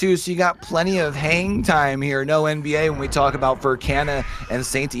fresh hook, too, so you got plenty of hang time here. No NBA when we talk about Furcana and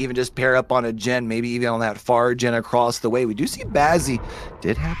Saint to even just pair up on a gen, maybe even on that far gen across the way. We do see Bazzi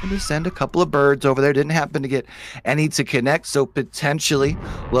did happen to send a couple of birds over there, didn't happen to get any to connect, so potentially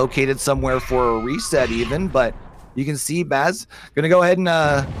located somewhere for a reset even, but you can see Baz going to go ahead and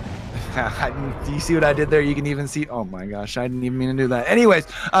do you see what I did there? You can even see, oh my gosh, I didn't even mean to do that. Anyways,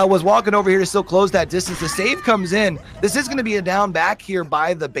 was walking over here to still close that distance. The save comes in. This is going to be a down back here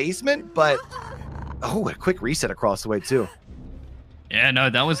by the basement, but oh, a quick reset across the way too. Yeah, no,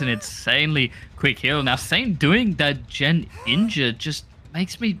 that was an insanely quick heal. Now, Saint doing that gen injured just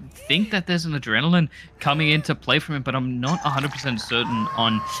makes me think that there's an adrenaline coming into play from him, but I'm not 100% certain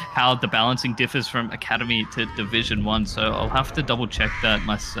on how the balancing differs from Academy to Division 1, so I'll have to double check that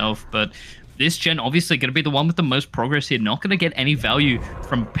myself. But this gen obviously going to be the one with the most progress here, not going to get any value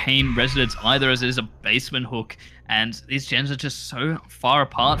from Pain Residence either, as it is a basement hook, and these gens are just so far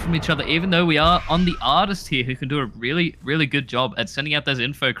apart from each other, even though we are on the artist here who can do a really, really good job at sending out those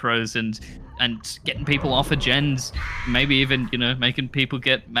info crows and getting people off of gens, maybe even, you know, making people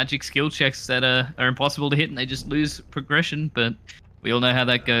get magic skill checks that are impossible to hit and they just lose progression, but we all know how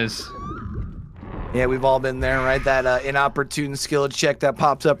that goes. Yeah, we've all been there, right? That inopportune skill check that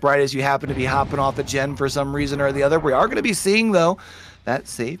pops up right as you happen to be hopping off a gen for some reason or the other. We are going to be seeing, though, that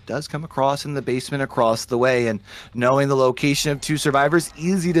save does come across in the basement across the way, and knowing the location of 2 survivors,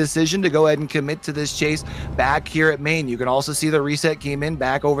 easy decision to go ahead and commit to this chase back here at main. You can also see the reset came in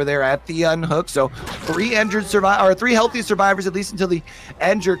back over there at the unhook, so 3 injured survivors, or 3 healthy survivors at least until the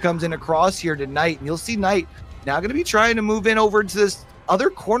injure comes in across here tonight. And you'll see Knight now going to be trying to move in over to this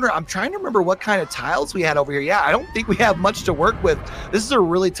other corner. I'm trying to remember what kind of tiles we had over here. Yeah, I don't think we have much to work with. This is a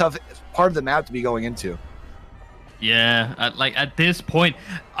really tough part of the map to be going into. Yeah, like at this point,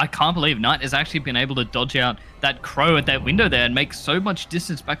 I can't believe Knight has actually been able to dodge out that crow at that window there and make so much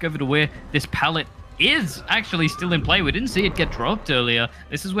distance back over to where this pallet is actually still in play. We didn't see it get dropped earlier.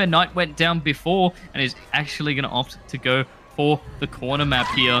 This is where Knight went down before and is actually going to opt to go for the corner map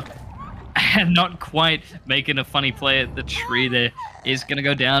here. And not quite making a funny play at the tree there. Is going to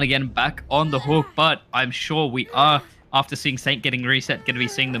go down again back on the hook, but I'm sure we are, after seeing Saint getting reset, going to be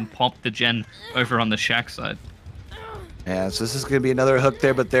seeing them pop the gen over on the shack side. Yeah, so this is going to be another hook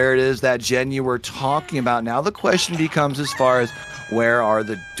there, but there it is, that gen you were talking about. Now the question becomes as far as where are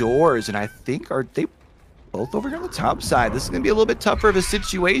the doors, and I think, are they both over here on the top side? This is going to be a little bit tougher of a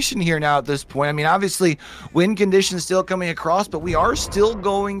situation here now at this point. I mean, obviously, wind conditions still coming across, but we are still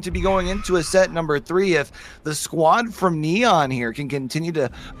going to be going into a set number 3. If the squad from Neon here can continue to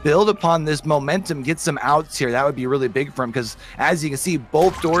build upon this momentum, get some outs here, that would be really big for them, because as you can see,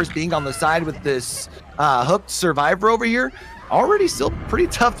 both doors being on the side with this hooked survivor over here, already still pretty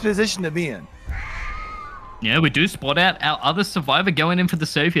tough position to be in. Yeah, we do spot out our other survivor going in for the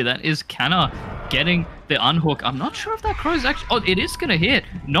save here. That is Canna getting the unhook. I'm not sure if that crow is actually... Oh, it is going to hit.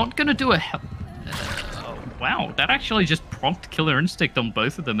 Not going to do a... wow, that actually just prompted Killer Instinct on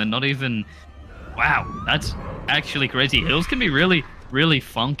both of them and not even... Wow, that's actually crazy. Hills can be really really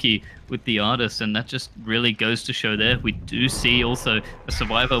funky with the artist, and that just really goes to show there. We do see also a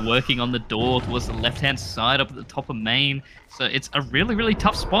survivor working on the door towards the left-hand side up at the top of main. So it's a really, really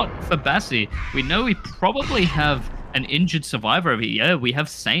tough spot for Bassi. We know we probably have an injured survivor over here. Yeah, we have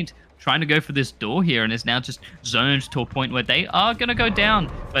Saint trying to go for this door here and is now just zoned to a point where they are going to go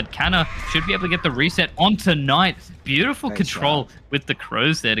down. But Canna should be able to get the reset onto Knight. Beautiful Nice control shot. with the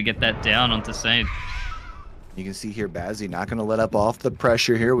crows there to get that down onto Saint. You can see here, Bazzi not going to let up off the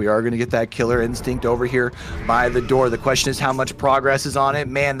pressure here. We are going to get that killer instinct over here by the door. The question is how much progress is on it.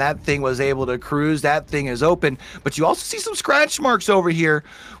 Man, that thing was able to cruise. That thing is open. But you also see some scratch marks over here,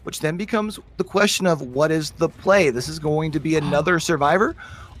 which then becomes the question of what is the play? This is going to be another survivor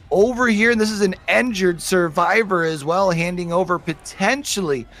over here, and this is an injured survivor as well, handing over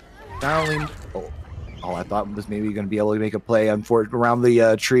potentially not only... Oh, I thought was maybe going to be able to make a play around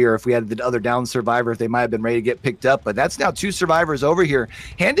the tree, or if we had the other down survivor, if they might have been ready to get picked up. But that's now 2 survivors over here,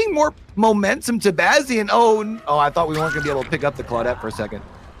 handing more momentum to Bazzi. And oh, I thought we weren't going to be able to pick up the Claudette for a second.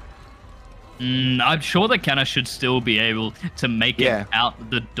 I'm sure that Canna should still be able to make it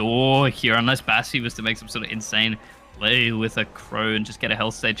out the door here, unless Bassi was to make some sort of insane play with a crow and just get a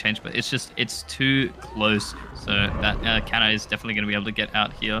health state change. But it's too close. So that Canna is definitely going to be able to get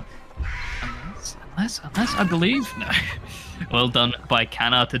out here. Unless I believe, no. Well done by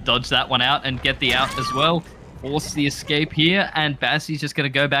Canna to dodge that one out and get the out as well. Force the escape here, and Bassi's just going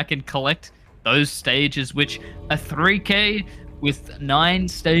to go back and collect those stages, which a 3K with 9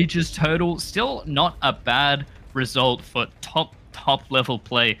 stages total, still not a bad result for top level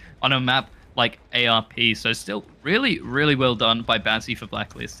play on a map like ARP. So still really, really well done by Bassi for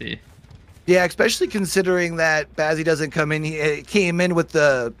Blacklist here. Yeah, especially considering that Bazzi doesn't come in. He came in with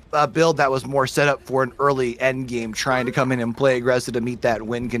the build that was more set up for an early end game, trying to come in and play aggressive to meet that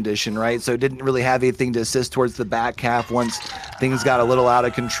win condition, right? So didn't really have anything to assist towards the back half once things got a little out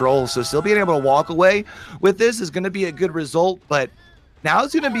of control. So still being able to walk away with this is going to be a good result, but now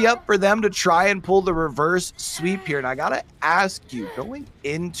it's going to be up for them to try and pull the reverse sweep here. And I got to ask you, going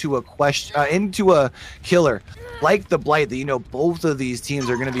into a killer like the Blight that, you know, both of these teams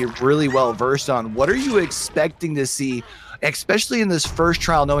are going to be really well versed on, what are you expecting to see, especially in this first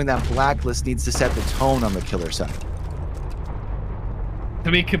trial, knowing that Blacklist needs to set the tone on the killer side?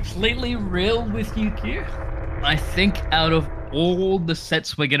 To be completely real with you, Q, I think out of all the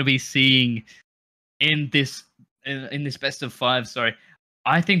sets we're going to be seeing in this best of 5,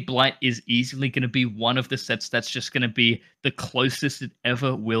 I think Blight is easily going to be one of the sets that's just going to be the closest it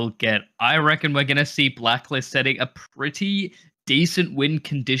ever will get. I reckon we're going to see Blacklist setting a pretty decent win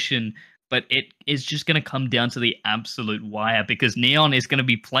condition, but it is just going to come down to the absolute wire, because Neon is going to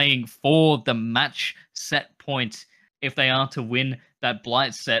be playing for the match set point if they are to win that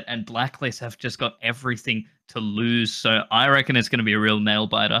Blight set, and Blacklist have just got everything to lose. So I reckon it's going to be a real nail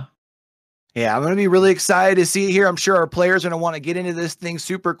biter. Yeah, I'm going to be really excited to see it here. I'm sure our players are going to want to get into this thing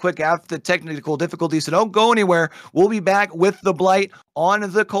super quick after the technical difficulty, so don't go anywhere. We'll be back with the Blight on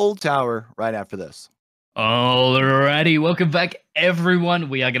the Cold Tower right after this. Alrighty, welcome back, everyone.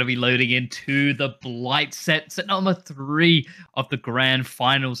 We are going to be loading into the Blight set number 3 of the grand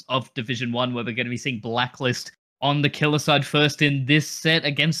finals of Division 1, where we're going to be seeing Blacklist on the killer side first in this set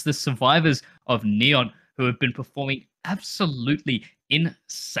against the survivors of Neon, who have been performing absolutely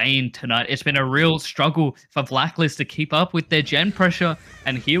insane tonight. It's been a real struggle for Blacklist to keep up with their gen pressure,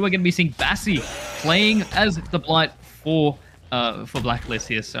 and here we're going to be seeing Bassi playing as the Blight for Blacklist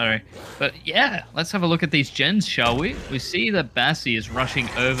here, sorry. But yeah, let's have a look at these gens, shall we? We see that Bassi is rushing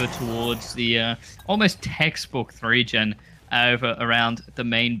over towards the almost textbook 3-gen over around the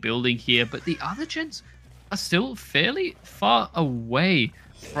main building here, but the other gens are still fairly far away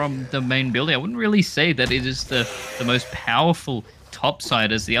from the main building. I wouldn't really say that it is the most powerful top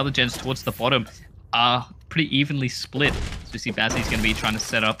side, as the other gens towards the bottom are pretty evenly split. So we see Bassi's going to be trying to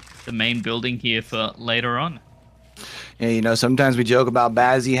set up the main building here for later on. Yeah, you know, sometimes we joke about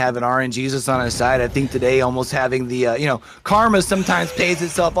Bazzi having RNGesus on his side. I think today almost having the, you know, karma sometimes pays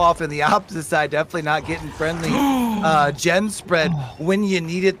itself off in the opposite side. Definitely not getting friendly gen spread when you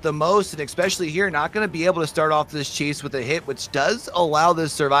need it the most. And especially here, not going to be able to start off this chase with a hit, which does allow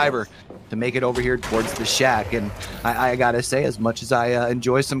this survivor to make it over here towards the shack. And I got to say, as much as I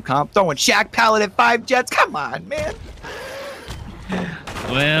enjoy some comp, throwing shack pallet at 5 jets, come on, man.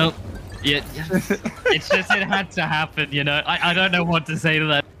 Well... yeah, it's just, it had to happen, you know. I don't know what to say to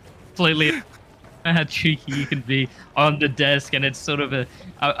that. Completely how cheeky you can be on the desk, and it's sort of a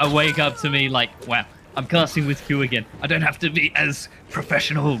wake up to me like, wow, I'm casting with Q again. I don't have to be as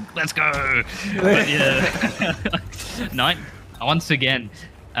professional. Let's go. But yeah, Knight once again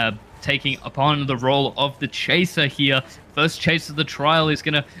taking upon the role of the chaser here. First chase of the trial is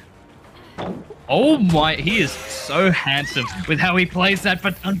going to... Oh my, he is so handsome with how he plays that,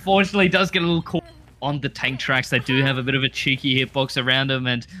 but unfortunately does get a little caught on the tank tracks. They do have a bit of a cheeky hitbox around him,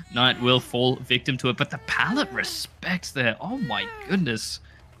 and Knight will fall victim to it, but the pallet respects there. Oh my goodness.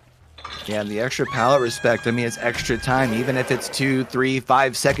 Yeah, and the extra pallet respect, I mean, it's extra time. Even if it's 2, 3,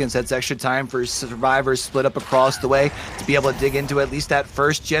 5 seconds, that's extra time for survivors split up across the way to be able to dig into at least that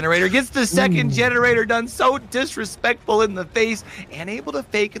first generator. Gets the second generator done, so disrespectful in the face, and able to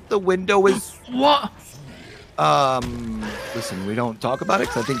fake at the window is... What? Listen, we don't talk about it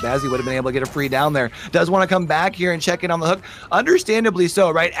because I think Bazzi would have been able to get a free down there. Does want to come back here and check in on the hook. Understandably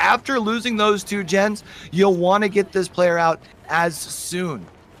so, right? After losing those 2 gens, you'll want to get this player out as soon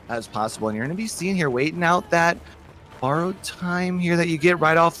as possible, and you're going to be seeing here waiting out that borrowed time here that you get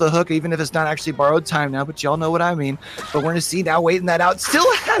right off the hook, even if it's not actually borrowed time now, but y'all know what I mean. But we're going to see now waiting that out.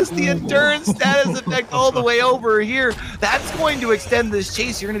 Still has the endurance status effect all the way over here. That's going to extend this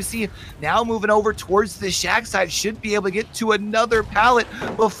chase. You're going to see now moving over towards the shack side. Should be able to get to another pallet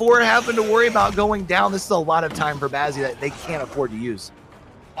before having to worry about going down. This is a lot of time for Bazzi that they can't afford to use.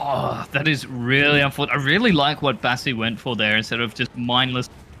 Oh, that is really unfortunate. I really like what Bazzi went for there instead of just mindless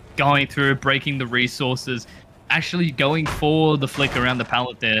going through, breaking the resources, actually going for the flick around the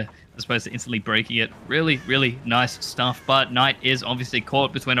pallet there as opposed to instantly breaking it. Really, really nice stuff. But Knight is obviously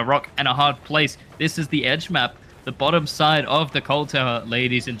caught between a rock and a hard place. This is the edge map, the bottom side of the coal tower,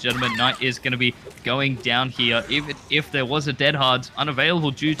 ladies and gentlemen. Knight is going to be going down here, even if there was a dead hard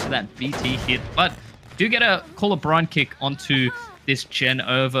unavailable due to that BT hit. But do get a call a Brian kick onto this gen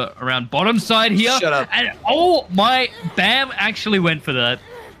over around bottom side here. Shut up. And oh my, Bam actually went for that.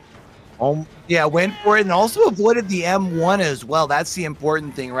 Yeah, went for it and also avoided the M1 as well. That's the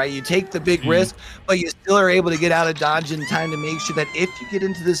important thing, right? You take the big risk, but you still are able to get out of dodge in time to make sure that if you get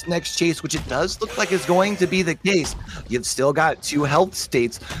into this next chase, which it does look like is going to be the case, you've still got 2 health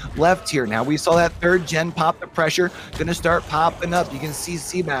states left here. Now we saw that 3rd gen pop the pressure, gonna start popping up. You can see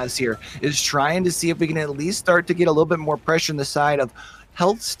Seabass here is trying to see if we can at least start to get a little bit more pressure on the side of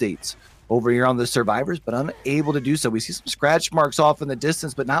health states over here on the survivors, but unable to do so. We see some scratch marks off in the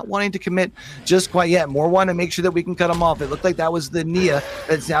distance, but not wanting to commit just quite yet. More want to make sure that we can cut them off. It looked like that was the Nia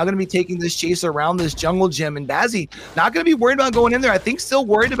that's now going to be taking this chase around this jungle gym, and Bazzi not going to be worried about going in there. I think still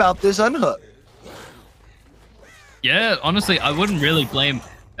worried about this unhook. Yeah, honestly, I wouldn't really blame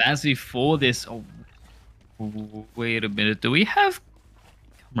Bazzi for this. Oh, wait a minute. Do we have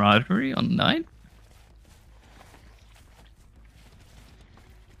camaraderie on Knight?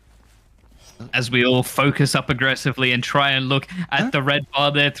 As we all focus up aggressively and try and look at the red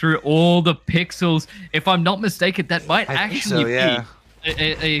bar there through all the pixels. If I'm not mistaken, that might actually be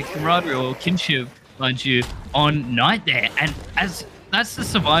a camaraderie or kinship, mind you, on Knight there. And as that's the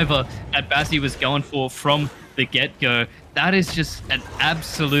survivor that Bazzi was going for from the get-go. That is just an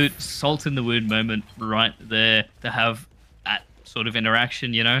absolute salt in the wound moment right there to have that sort of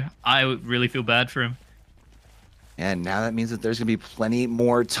interaction, you know? I really feel bad for him. And now that means that there's going to be plenty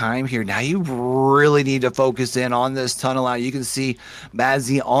more time here. Now you really need to focus in on this tunnel out. You can see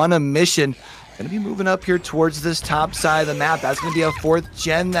Bazzi on a mission. Going to be moving up here towards this top side of the map. That's going to be a 4th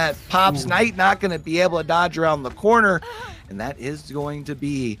gen that pops. Knight not going to be able to dodge around the corner. And that is going to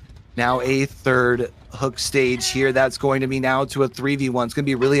be now a 3rd hook stage here. That's going to be now to a 3v1. It's going to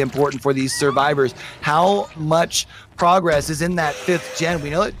be really important for these survivors. How much progress is in that 5th gen? We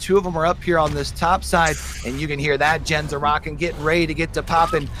know that 2 of them are up here on this top side, and you can hear that gens are rocking, getting ready to get to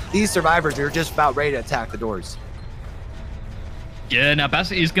popping. These survivors are just about ready to attack the doors. Yeah, now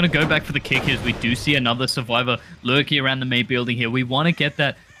Bazzi is going to go back for the kick as we do see another survivor lurking around the main building here. We want to get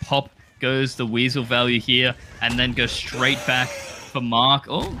that pop goes the weasel value here and then go straight back for Mark.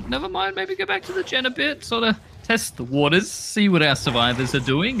 Oh, never mind. Maybe go back to the gen a bit, sort of test the waters, see what our survivors are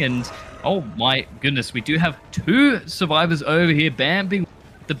doing. And oh my goodness, we do have 2 survivors over here. Bam being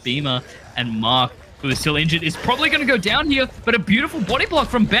the beamer, and Mark, who is still injured, is probably going to go down here. But a beautiful body block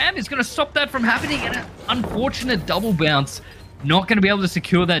from Bam is going to stop that from happening. And an unfortunate double bounce. Not going to be able to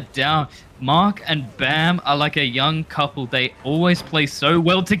secure that down. Mark and Bam are like a young couple. They always play so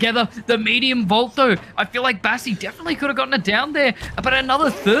well together. The medium vault, though, I feel like Bazzi definitely could have gotten it down there. But another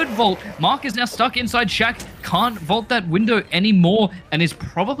 3rd vault. Mark is now stuck inside Shack. Can't vault that window anymore and is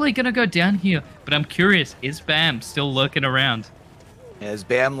probably going to go down here. But I'm curious, is Bam still lurking around? As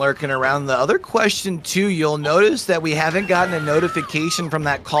Bam lurking around. The other question, too, you'll notice that we haven't gotten a notification from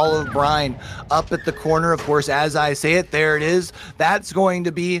that call of brine up at the corner. Of course, as I say it, there it is. That's going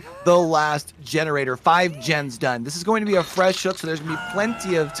to be the last generator. 5 gens done. This is going to be a fresh hook, so there's going to be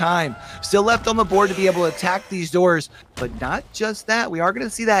plenty of time still left on the board to be able to attack these doors. But not just that. We are going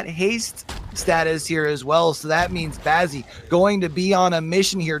to see that haste status here as well. So that means Bazzi going to be on a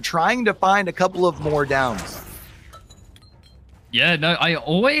mission here, trying to find a couple of more downs. Yeah, no, I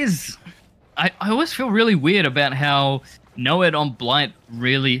always feel really weird about how Noed on Blight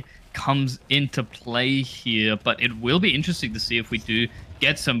really comes into play here, but it will be interesting to see if we do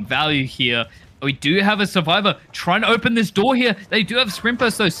get some value here. We do have a survivor trying to open this door here. They do have sprint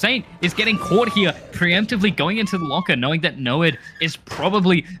burst, so Saint is getting caught here, preemptively going into the locker, knowing that Noed is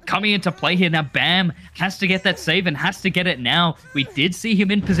probably coming into play here. Now Bam has to get that save and has to get it now. We did see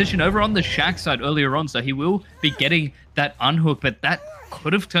him in position over on the Shack side earlier on, so he will be getting that unhook, but that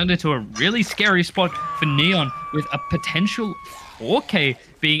could have turned into a really scary spot for Neon with a potential 4K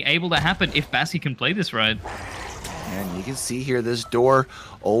being able to happen if Bazzi can play this right. And you can see here this door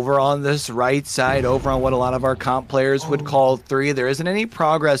over on this right side, over on what a lot of our comp players would call 3. There isn't any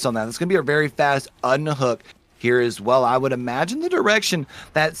progress on that. It's going to be a very fast unhook here as well. I would imagine the direction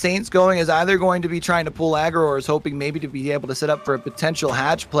that Saint's going is either going to be trying to pull aggro or is hoping maybe to be able to set up for a potential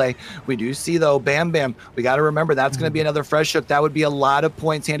hatch play. We do see, though, Bam Bam. We got to remember that's going to be another fresh hook. That would be a lot of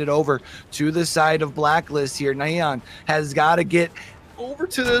points handed over to the side of Blacklist here. Neon has got to get over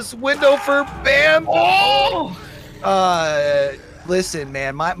to this window for Bam. Oh! Listen,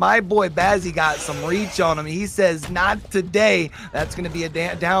 man, my boy Bazzi got some reach on him. He says, not today. That's going to be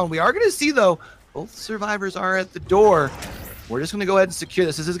a down. We are going to see, though, both survivors are at the door. We're just going to go ahead and secure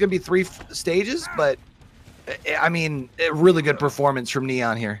this. This is going to be 3 stages, but, I mean, a really good performance from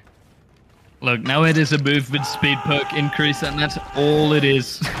Neon here. Look, now it is a movement speed perk increase, and that's all it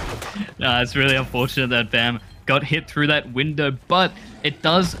is. It's really unfortunate that Bam got hit through that window, but it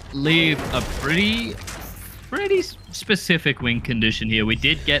does leave a pretty specific win condition here. We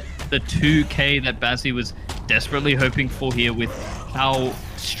did get the 2K that Bazzi was desperately hoping for here with how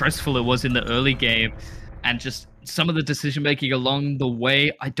stressful it was in the early game and just some of the decision making along the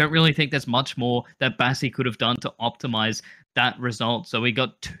way. I don't really think there's much more that Bazzi could have done to optimize that result. So we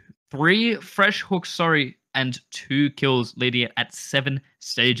got 3 fresh hooks, and 2 kills, leading it at 7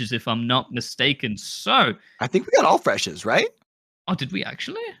 stages, if I'm not mistaken. So I think we got all freshes, right? Oh, did we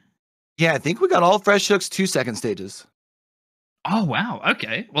actually? Yeah, I think we got all fresh hooks 2 second stages. Oh, wow.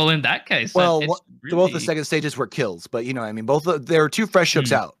 Okay. Well, in that case, well, really... both the second stages were kills, but you know what I mean? There were 2 fresh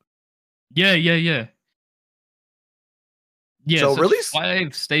hooks out. Yeah. Yeah, so really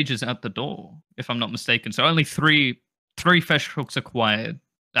 5 stages at the door, if I'm not mistaken. So only 3 fresh hooks acquired,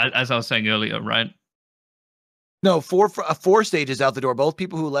 as I was saying earlier, right? No, 4 stages out the door. Both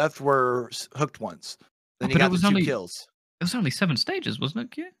people who left were hooked once. Then you got the 2 kills. It was only 7 stages, wasn't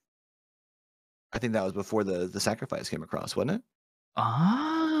it, Q? I think that was before the sacrifice came across, wasn't it?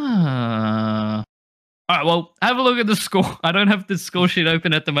 Ah. All right, well, have a look at the score. I don't have the score sheet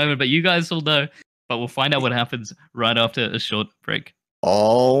open at the moment, but you guys will know. But we'll find out what happens right after a short break.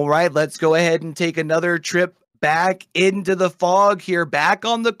 All right, let's go ahead and take another trip back into the fog here, back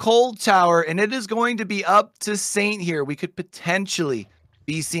on the cold tower, and it is going to be up to Saint here. We could potentially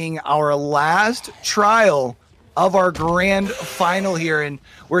be seeing our last trial of our grand final here, and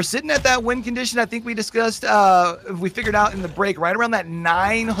we're sitting at that win condition. I think we discussed, we figured out in the break, right around that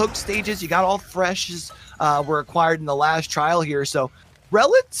 9 hook stages. You got all freshes were acquired in the last trial here, so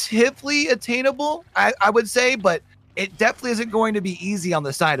relatively attainable, I would say, but it definitely isn't going to be easy on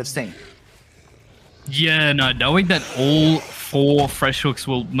the side of Saint. Yeah, no, knowing that all 4 fresh hooks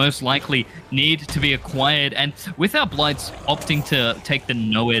will most likely need to be acquired, and with our Blights opting to take the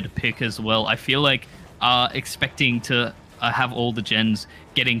Noed pick as well, I feel like expecting to have all the gens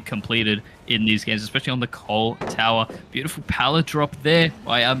getting completed in these games, especially on the coal tower. Beautiful pallet drop there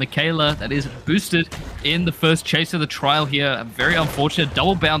by Michaela. That is boosted in the first chase of the trial here. A very unfortunate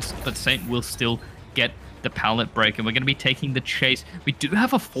double bounce, but Saint will still get the pallet break, and we're going to be taking the chase. We do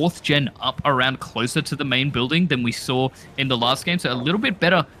have a 4th gen up around closer to the main building than we saw in the last game, so a little bit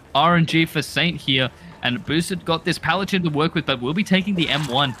better RNG for Saint here. And Boosted got this Paladin to work with, but we'll be taking the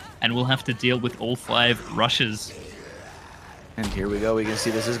M1, and we'll have to deal with all 5 rushes. And here we go. We can see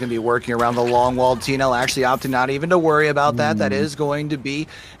this is going to be working around the long-walled TNL. Actually opted not even to worry about that. That is going to be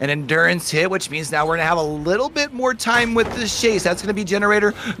an endurance hit, which means now we're going to have a little bit more time with this chase. That's going to be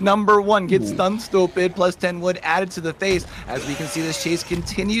generator number 1. Gets stun stupid, plus 10 wood added to the face. As we can see, this chase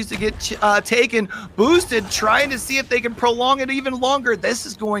continues to get taken. Boosted, trying to see if they can prolong it even longer. This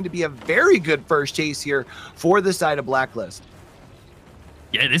is going to be a very good first chase here for the side of Blacklist.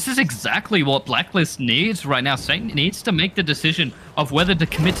 Yeah, this is exactly what Blacklist needs right now. Saint needs to make the decision of whether to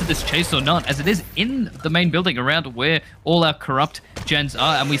commit to this chase or not, as it is in the main building around where all our corrupt gens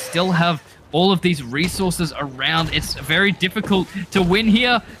are, and we still have all of these resources around. It's very difficult to win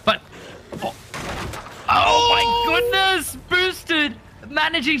here, but... Oh my goodness! Boosted!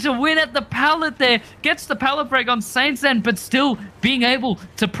 managing to win at the pallet there. Gets the pallet break on Saints end, but still being able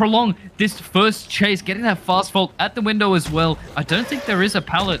to prolong this first chase. Getting that fast vault at the window as well. I don't think there is a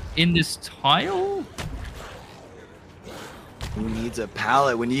pallet in this tile. Who needs a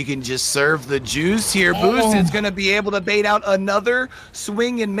pallet when you can just serve the juice here? Boosted's going to be able to bait out another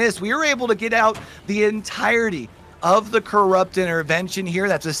swing and miss. We were able to get out the entirety of the corrupt intervention here.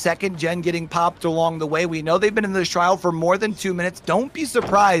 That's a second gen getting popped along the way. We know they've been in this trial for more than 2 minutes. Don't be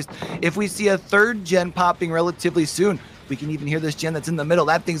surprised if we see a third gen popping relatively soon. We can even hear this gen that's in the middle.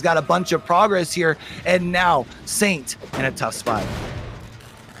 That thing's got a bunch of progress here. And now Saint in a tough spot.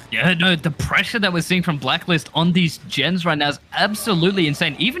 Yeah, no, the pressure that we're seeing from Blacklist on these gens right now is absolutely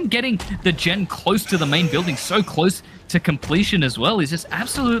insane. Even getting the gen close to the main building, so close to completion as well, is just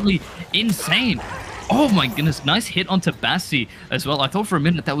absolutely insane. Oh my goodness, nice hit onto Bassi as well. I thought for a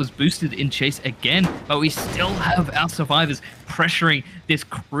minute that was boosted in chase again, but we still have our survivors pressuring this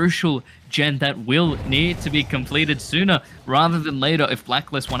crucial gen that will need to be completed sooner rather than later if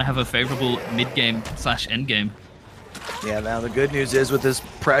Blacklist want to have a favorable mid-game / end game. Yeah, now the good news is with this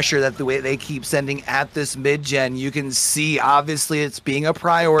pressure that the way they keep sending at this mid-gen, you can see obviously it's being a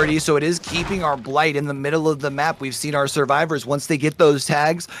priority, so it is keeping our Blight in the middle of the map. We've seen our survivors, once they get those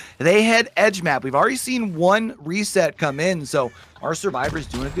tags, they head edge map. We've already seen one reset come in, so our survivors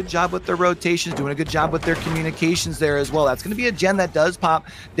doing a good job with their rotations, doing a good job with their communications there as well. That's going to be a gen that does pop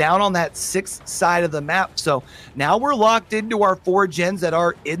down on that 6th side of the map. So now we're locked into our 4 gens that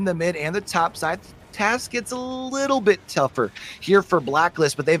are in the mid and the top side. Task gets a little bit tougher here for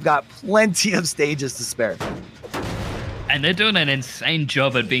Blacklist, but they've got plenty of stages to spare. And they're doing an insane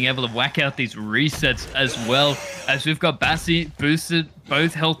job at being able to whack out these resets as well, as we've got Bassi, Boosted,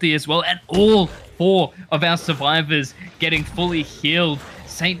 both healthy as well, and all 4 of our survivors getting fully healed.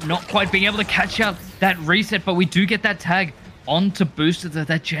 Saint not quite being able to catch out that reset, but we do get that tag onto Boosted.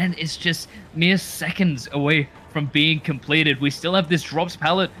 That gen is just mere seconds away from being completed. We still have this drops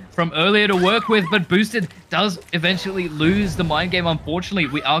pallet from earlier to work with, but Boosted does eventually lose the mind game. Unfortunately,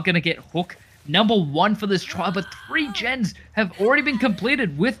 we are going to get hook number 1 for this trial, but 3 gens have already been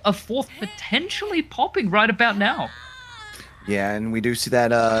completed with a 4th potentially popping right about now. Yeah, and we do see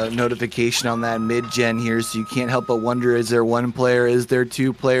that notification on that mid-gen here, so you can't help but wonder, is there 1 player, is there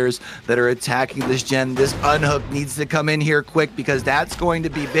 2 players that are attacking this gen? This unhook needs to come in here quick because that's going to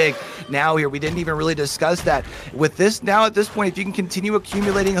be big. Now here, we didn't even really discuss that. With this now at this point, if you can continue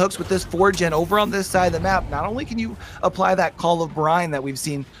accumulating hooks with this 4 gen over on this side of the map, not only can you apply that call of brine that we've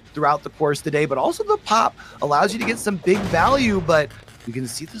seen throughout the course today, but also the pop allows you to get some big value, but you can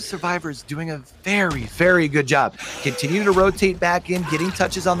see the survivors doing a very, very good job. Continue to rotate back in, getting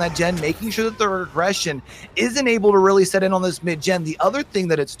touches on that gen, making sure that the regression isn't able to really set in on this mid-gen. The other thing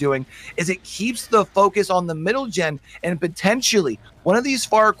that it's doing is it keeps the focus on the middle gen, and potentially one of these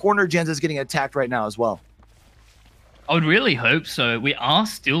far corner gens is getting attacked right now as well. I would really hope so. We are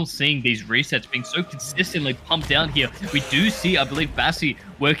still seeing these resets being so consistently pumped down here. We do see, I believe, Bassi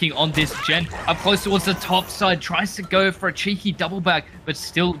working on this gen up close towards the top side, tries to go for a cheeky double back, but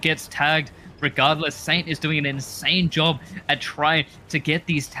still gets tagged. Regardless, Saint is doing an insane job at trying to get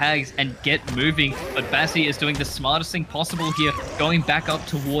these tags and get moving, but Bassi is doing the smartest thing possible here, going back up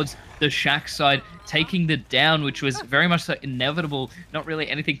towards the shack side, taking the down, which was very much so inevitable. Not really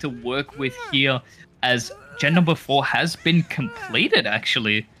anything to work with here, as gen number 4 has been completed,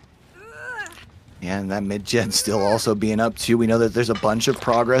 actually. Yeah, and that mid-gen still also being up too. We know that there's a bunch of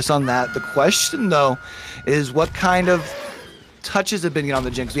progress on that. The question, though, is what kind of touches have been getting on the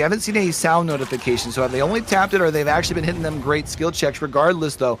gen, because we haven't seen any sound notifications. So have they only tapped it, or they've actually been hitting them great skill checks?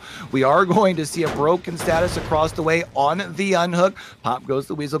 Regardless, though, we are going to see a broken status across the way on the unhook. Pop goes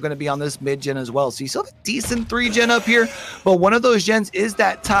the Weasel, going to be on this mid-gen as well. So you still have a decent 3-gen up here, but one of those gens is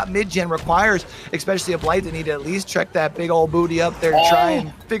that top mid-gen, requires, especially a Blight, to need to at least check that big old booty up there to try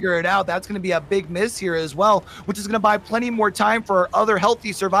and figure it out. That's going to be a big miss here as well, which is going to buy plenty more time for other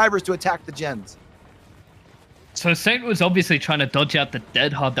healthy survivors to attack the gens. So Saint was obviously trying to dodge out the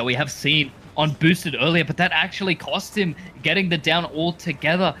dead hard that we have seen on Boosted earlier, but that actually cost him getting the down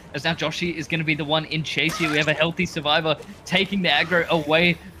altogether, as now Joshi is going to be the one in chase here. We have a healthy survivor taking the aggro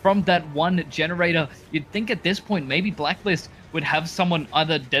away from that one generator. You'd think at this point maybe Blacklist would have someone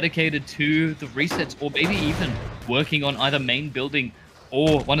either dedicated to the resets, or maybe even working on either main building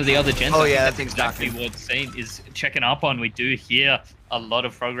or one of the other gens. Oh yeah, that's exactly what Saint is checking up on. We do hear a lot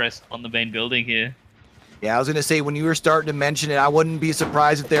of progress on the main building here. Yeah, I was going to say, when you were starting to mention it, I wouldn't be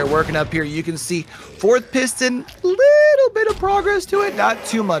surprised if they're working up here. You can see fourth piston, little bit of progress to it. Not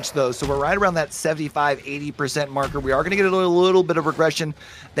too much, though. So we're right around that 75-80% marker. We are going to get a little bit of regression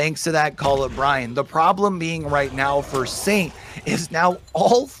thanks to that call of Brian. The problem being right now for Saint is now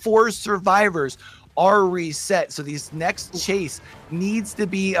all 4 survivors are reset. So these next chase needs to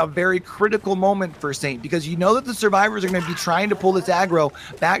be a very critical moment for Saint, because you know that the survivors are going to be trying to pull this aggro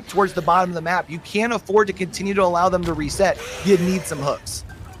back towards the bottom of the map. You can't afford to continue to allow them to reset. You need some hooks.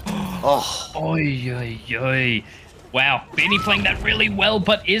 Oh. Oy, oy, oy. Wow, Beanie playing that really well,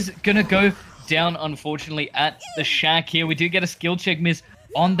 but is going to go down, unfortunately, at the shack here. We do get a skill check miss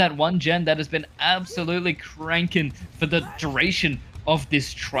on that one gen that has been absolutely cranking for the duration of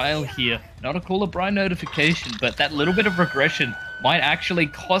this trial here. Not a Call of Brian notification, but that little bit of regression might actually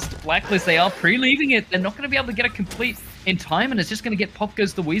cost Blacklist. They are pre-leaving it. They're not going to be able to get it complete in time, and it's just going to get Pop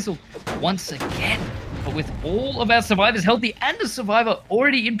Goes the Weasel once again. But with all of our survivors healthy and a survivor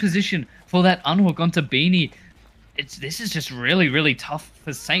already in position for that unhook onto Beanie, this is just really, really tough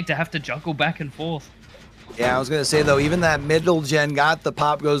for Saint to have to juggle back and forth. Yeah, I was going to say, though, even that middle gen got the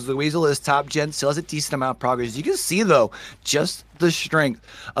Pop Goes the Weasel. This top gen still has a decent amount of progress. You can see, though, just the strength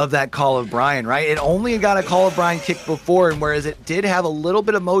of that Call of Brian, right? It only got a Call of Brian kick before, and whereas it did have a little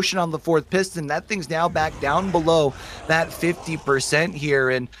bit of motion on the fourth piston, that thing's now back down below that 50% here,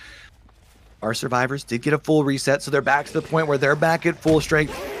 and our survivors did get a full reset, so they're back to the point where they're back at full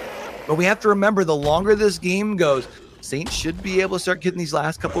strength. But we have to remember, the longer this game goes, Saints should be able to start getting these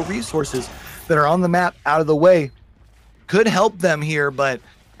last couple resources that are on the map out of the way. Could help them here, but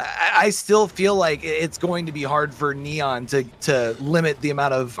I still feel like it's going to be hard for Neon to limit the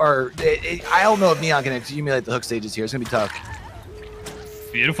amount of, I don't know if Neon can accumulate the hook stages here. It's going to be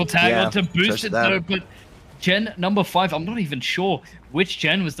tough. Beautiful tag on to boost it, though, but gen number 5, I'm not even sure which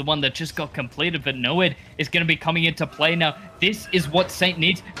gen was the one that just got completed, but Noed is going to be coming into play now. This is what Saint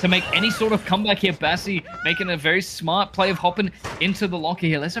needs to make any sort of comeback here. Bassi making a very smart play of hopping into the locker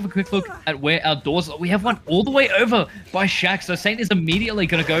here. Let's have a quick look at where our doors are. We have one all the way over by Shaq, so Saint is immediately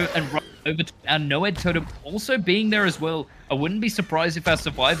going to go and run over to our Noed totem also being there as well. I wouldn't be surprised if our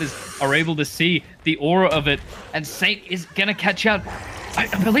survivors are able to see the aura of it, and Saint is going to catch out. I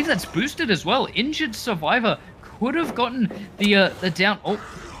believe that's boosted as well. Injured survivor could have gotten the down. Oh,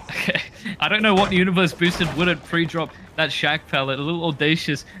 I don't know what universe boosted would have pre-drop that Shack pallet. A little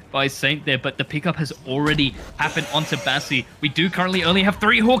audacious by Saint there, but the pickup has already happened onto Bassi. We do currently only have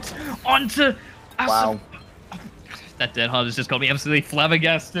 3 hooks onto. Wow. That Dead Hard has just got me absolutely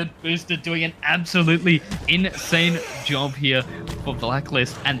flabbergasted. Boosted doing an absolutely insane job here for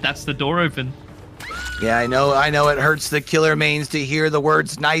Blacklist, and that's the door open. Yeah, I know it hurts the killer mains to hear the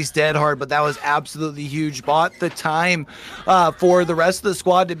words nice Dead Hard, but that was absolutely huge. Bought the time for the rest of the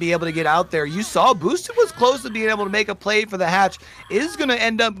squad to be able to get out there. You saw Boosted was close to being able to make a play for the hatch. Is going to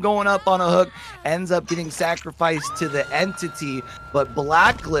end up going up on a hook, ends up getting sacrificed to the entity, but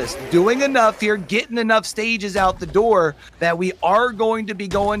Blacklist doing enough here, getting enough stages out the door that we are going to be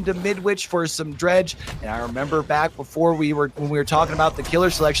going to Midwich for some Dredge. And I remember back before when we were talking about the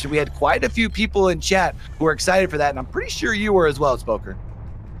killer selection, we had quite a few people in chat who are excited for that, and I'm pretty sure you were as well, Spoker.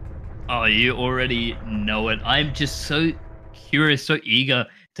 Oh, you already know it. I'm just so curious, so eager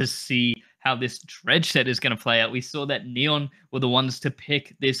to see how this Dredge set is going to play out. We saw that Neon were the ones to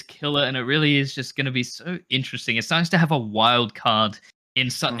pick this killer, and it really is just going to be so interesting. It's nice to have a wild card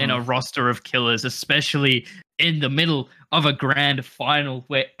in a roster of killers, especially in the middle of a grand final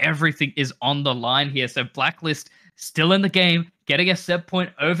where everything is on the line here. So Blacklist still in the game, getting a set point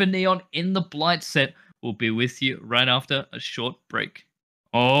over Neon in the Blight set. We'll be with you right after a short break.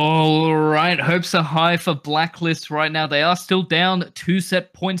 All right, hopes are high for Blacklist right now. They are still down 2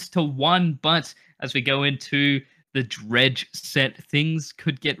 set points to 1, but as we go into the Dredge set, things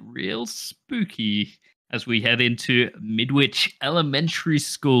could get real spooky as we head into Midwich Elementary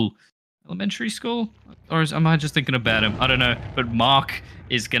School. Elementary School? Or am I just thinking about him? I don't know. But Mark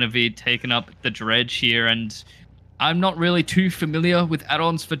is going to be taking up the Dredge here, and I'm not really too familiar with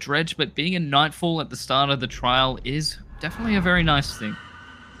add-ons for Dredge, but being in Nightfall at the start of the trial is definitely a very nice thing.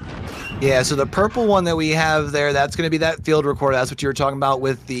 Yeah, so the purple one that we have there, that's going to be that field recorder. That's what you were talking about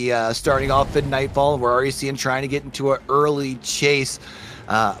with the starting off at Nightfall. We're already seeing trying to get into an early chase.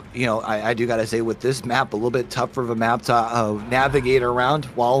 You know, I do got to say, with this map, a little bit tougher of a map to navigate around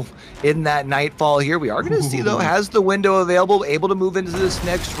while in that Nightfall here. We are going to see, though, has the window available, able to move into this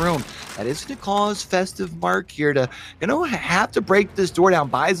next room. That is going to cause Festive Mark here to, have to break this door down.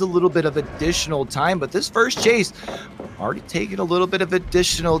 Buys a little bit of additional time, but this first chase already taking a little bit of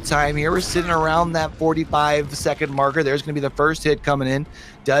additional time here. We're sitting around that 45-second marker. There's going to be the first hit coming in.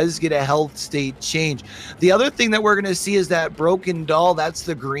 Does get a health state change. The other thing that we're going to see is that broken doll. That's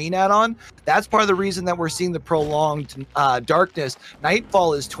the green add-on. That's part of the reason that we're seeing the prolonged darkness.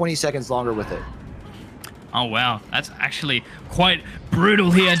 Nightfall is 20 seconds longer with it. Oh, wow. That's actually quite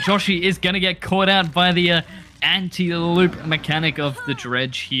brutal here. Joshi is going to get caught out by the anti-loop mechanic of the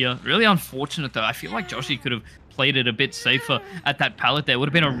Dredge here. Really unfortunate, though. I feel like Joshi could have played it a bit safer at that pallet there. Would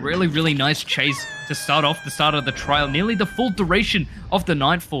have been a really, really nice chase to start off the start of the trial. Nearly the full duration of the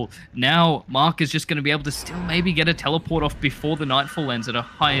Nightfall. Now, Mark is just going to be able to still maybe get a teleport off before the Nightfall ends at a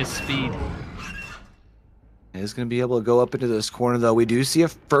higher speed. He's going to be able to go up into this corner, though. We do see a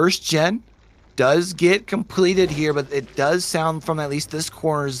first gen. Does get completed here, but it does sound from at least this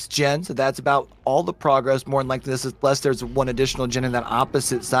corner's gen, so that's about all the progress. More than likely this is, unless there's one additional gen in that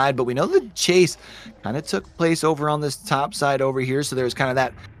opposite side, but we know the chase kind of took place over on this top side over here, so there's kind of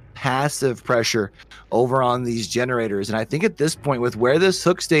that passive pressure over on these generators. And I think at this point, with where this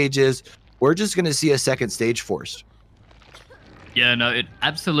hook stage is, we're just going to see a second stage forced. Yeah, no, it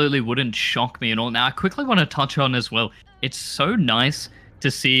absolutely wouldn't shock me at all. Now, I quickly want to touch on as well, it's so nice to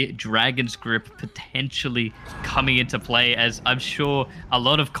see Dragon's Grip potentially coming into play, as I'm sure a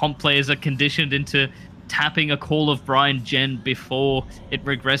lot of comp players are conditioned into tapping a Call of Brine gen before it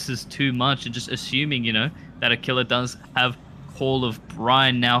regresses too much and just assuming, you know, that a killer does have Call of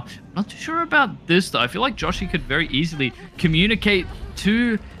Brine. Now, I'm not too sure about this, though. I feel like Joshi could very easily communicate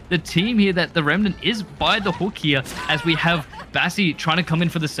to the team here that the Remnant is by the hook here, as we have Bassi trying to come in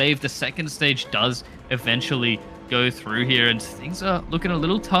for the save. The second stage does eventually go through here, and things are looking a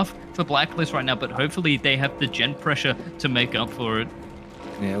little tough for Blacklist right now, but hopefully they have the gen pressure to make up for it.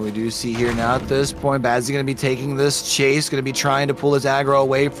 Yeah, we do see here now at this point, Bazzi going to be taking this chase, going to be trying to pull his aggro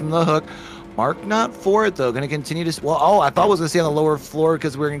away from the hook. Mark not for it, though. Going to continue to... Well, oh, I thought I was going to stay on the lower floor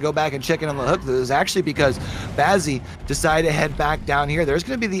because we're going to go back and check in on the hook. This is actually because Bazzi decided to head back down here. There's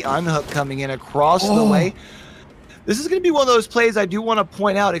going to be the unhook coming in across the way. This is going to be one of those plays I do want to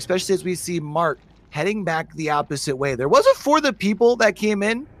point out, especially as we see Mark heading back the opposite way. There was a for the people that came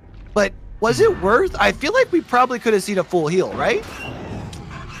in, but was it worth? I feel like we probably could have seen a full heal, right?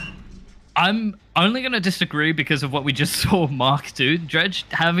 I'm only going to disagree because of what we just saw Mark do. Dredge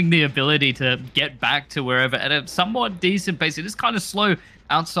having the ability to get back to wherever at a somewhat decent pace. It is kind of slow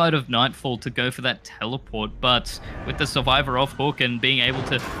outside of Nightfall to go for that teleport, but with the Survivor off hook and being able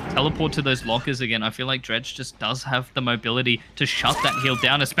to teleport to those lockers again, I feel like Dredge just does have the mobility to shut that heal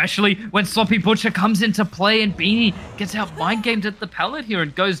down, especially when Sloppy Butcher comes into play and Beanie gets out mind gamed at the pallet here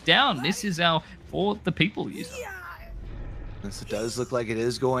and goes down. This is our For the People user. This does look like it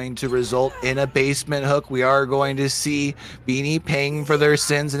is going to result in a basement hook. We are going to see Beanie paying for their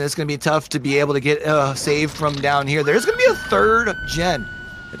sins, and it's going to be tough to be able to get saved from down here. There's going to be a third gen.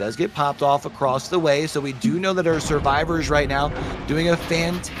 It does get popped off across the way, so we do know that our survivors right now doing a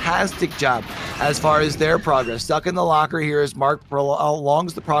fantastic job as far as their progress. Stuck in the locker here as Mark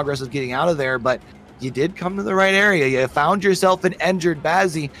prolongs the progress of getting out of there, but you did come to the right area. You found yourself an injured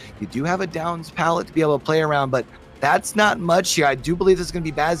Bazzi. You do have a downs pallet to be able to play around, but that's not much here. I do believe this is going to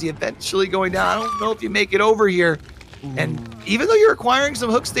be Bazzi eventually going down. I don't know if you make it over here. And even though you're acquiring some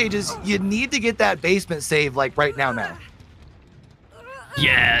hook stages, you need to get that basement save like right now.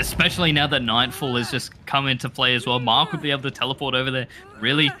 Yeah, especially now that Nightfall has just come into play as well. Mark would be able to teleport over there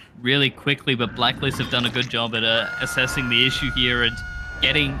really, really quickly, but Blacklist have done a good job at assessing the issue here and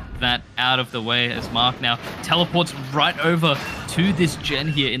getting that out of the way, as Mark now teleports right over to this gen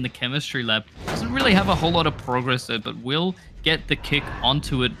here in the chemistry lab. Doesn't really have a whole lot of progress though, but will get the kick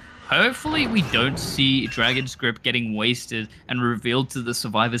onto it. Hopefully we don't see Dragon's Grip getting wasted and revealed to the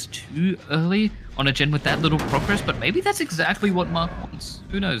survivors too early on a gen with that little progress, but maybe that's exactly what Mark wants.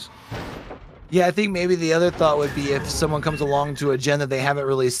 Who knows? Yeah, I think maybe the other thought would be if someone comes along to a gen that they haven't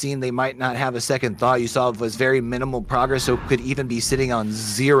really seen, they might not have a second thought. You saw it was very minimal progress, so could even be sitting on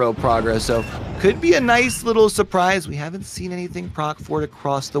 0 progress. So could be a nice little surprise. We haven't seen anything proc for it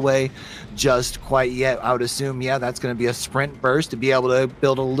across the way just quite yet. I would assume, yeah, that's going to be a sprint burst to be able to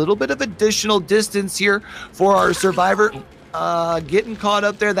build a little bit of additional distance here for our survivor. Getting caught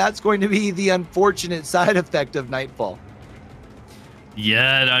up there, that's going to be the unfortunate side effect of Nightfall.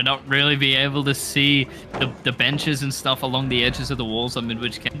 Yeah, no, not really be able to see the benches and stuff along the edges of the walls, I mean,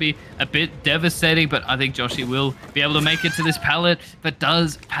 which can be a bit devastating, but I think Joshi will be able to make it to this pallet, but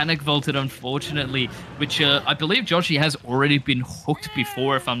does panic vault it, unfortunately, which I believe Joshi has already been hooked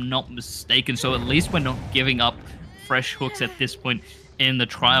before, if I'm not mistaken, so at least we're not giving up fresh hooks at this point in the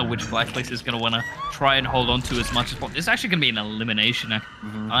trial, which Blacklist is going to want to try and hold on to as much as possible. It's actually going to be an elimination.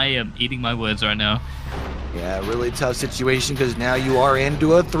 I am eating my words right now. Yeah, really tough situation because now you are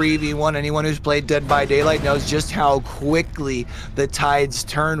into a 3v1. Anyone who's played Dead by Daylight knows just how quickly the tides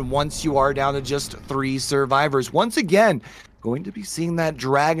turn once you are down to just 3 survivors. Once again, going to be seeing that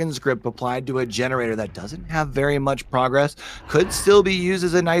Dragon's Grip applied to a generator that doesn't have very much progress. Could still be used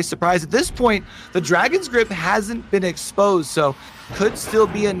as a nice surprise. At this point, the Dragon's Grip hasn't been exposed, so could still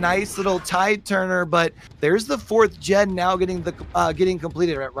be a nice little tide turner, but there's the 4th gen now getting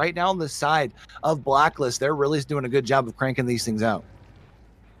completed right now on the side of Blacklist. They're really doing a good job of cranking these things out.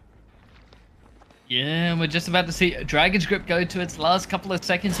 Yeah, we're just about to see Dragon's Grip go to its last couple of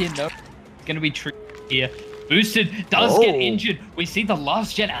seconds here. No, it's going to be true here. Boosted does get injured. We see the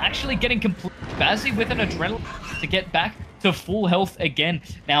last gen actually getting complete. Bazzi with an adrenaline to get back to full health again.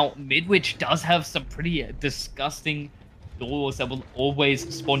 Now, Midwich does have some pretty disgusting doors that will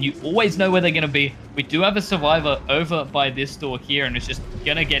always spawn. You always know where they're going to be. We do have a survivor over by this door here, and it's just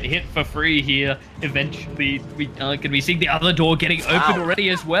going to get hit for free here. Eventually, we are going to be seeing the other door getting open already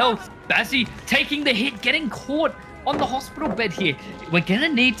as well. Bazzi taking the hit, getting caught on the hospital bed here. We're going to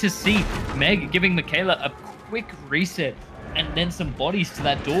need to see Meg giving Michaela a quick reset and then some bodies to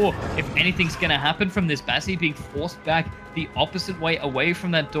that door if anything's going to happen from this. Bazzi being forced back the opposite way away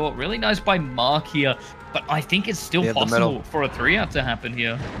from that door. Really nice by Mark here, but I think it's still possible for a 3-out to happen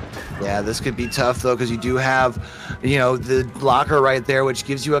here. Yeah, this could be tough though, because you do have, you know, the locker right there, which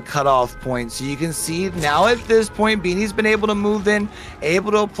gives you a cutoff point. So you can see now at this point, Beanie's been able to move in,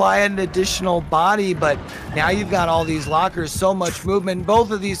 able to apply an additional body, but now you've got all these lockers, so much movement.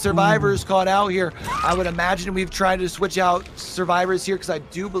 Both of these survivors caught out here. I would imagine we've tried to switch out survivors here because I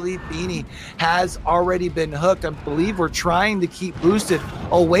do believe Beanie has already been hooked. I believe we're trying to keep Boosted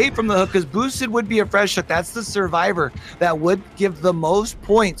away from the hook because Boosted would be a fresh hook. That's the survivor that would give the most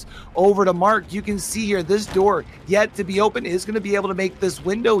points over to Mark. You can see here this door yet to be open is going to be able to make this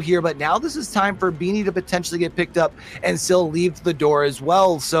window here, but now this is time for Beanie to potentially get picked up and still leave the door as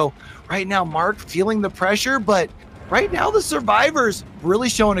well. So right now Mark feeling the pressure, but right now the survivors really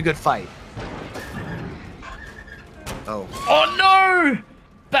showing a good fight. Oh no!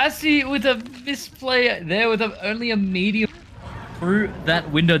 Bazzi with a misplay there with only a medium through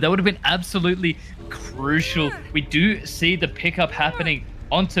that window. That would have been absolutely crucial. We do see the pickup happening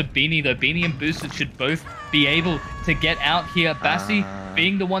onto Beanie though. Beanie and Boosted should both be able to get out here. Bazzi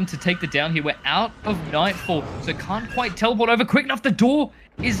being the one to take the down here. We're out of Nightfall, so can't quite teleport over quick enough. The door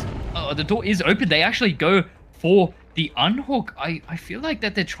is open. They actually go for the unhook. I feel like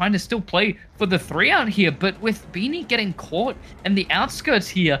that they're trying to still play for the 3-out here, but with Beanie getting caught and the outskirts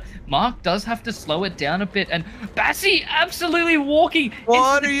here, Mark does have to slow it down a bit, and Bazzi absolutely walking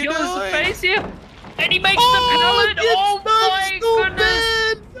into the killer's face here, and he makes the pallet. Oh my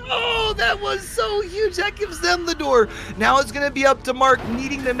goodness! Oh, that was so huge. That gives them the door. Now it's going to be up to Mark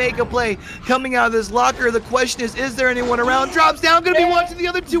needing to make a play. Coming out of this locker, the question is there anyone around? Drops down, going to be watching the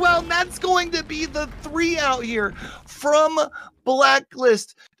other 2 out, and that's going to be the 3-out here from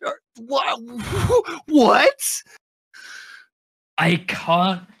Blacklist. What? I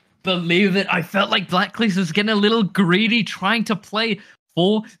can't believe it. I felt like Blacklist was getting a little greedy trying to play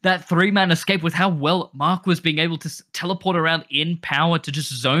for that 3-man escape with how well Mark was being able to teleport around in power to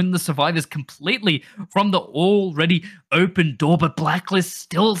just zone the survivors completely from the already open door. But Blacklist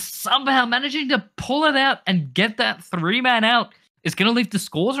still somehow managing to pull it out and get that 3-man out. Is going to leave the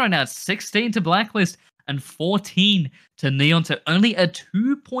scores right now. It's 16 to Blacklist and 14 to Neon. So only a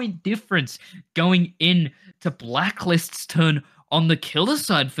 2-point difference going in to Blacklist's turn on the killer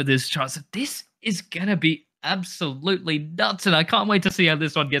side for this chart. So this is going to be absolutely nuts, and I can't wait to see how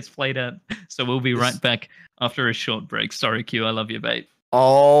this one gets played out. So we'll be right back after a short break. Sorry, Q, I love you, mate.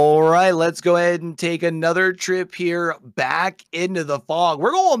 All right, let's go ahead and take another trip here back into the fog.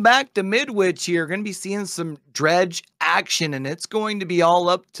 We're going back to Midwich here. Going to be seeing some Dredge action, and it's going to be all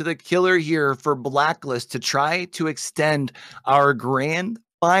up to the killer here for Blacklist to try to extend our grand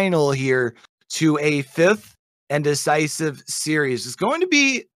final here to a 5th and decisive series. It's going to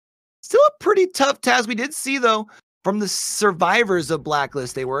be still a pretty tough task. We did see, though, from the survivors of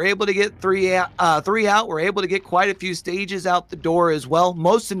Blacklist, they were able to get 3 out. Were able to get quite a few stages out the door as well.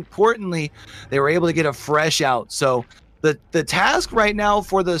 Most importantly, they were able to get a fresh out. So the task right now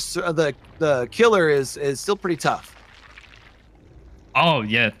for the killer is still pretty tough. Oh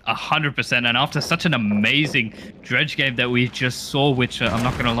yeah, 100%. And after such an amazing Dredge game that we just saw, which I'm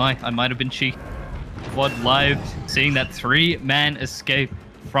not gonna lie, I might have been cheeky. VOD live, seeing that 3-man escape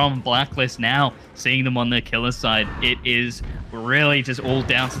from Blacklist, now seeing them on the killer side, it is really just all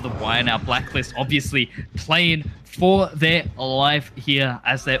down to the wire now. Blacklist obviously playing for their life here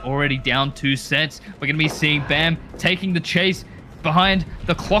as they're already down 2 sets. We're going to be seeing Bam taking the chase behind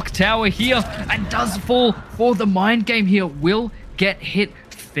the clock tower here and does fall for the mind game here. Will get hit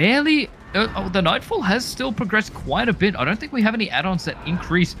fairly. The Nightfall has still progressed quite a bit. I don't think we have any add-ons that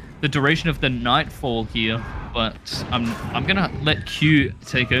increase the duration of the Nightfall here, but I'm gonna let Q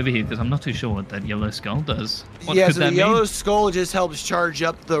take over here because I'm not too sure what that yellow skull does. What yeah, could so that the yellow skull just helps charge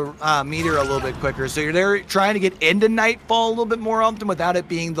up the meter a little bit quicker. So you're there trying to get into Nightfall a little bit more often without it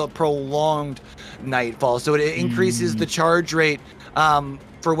being the prolonged Nightfall. So it increases the charge rate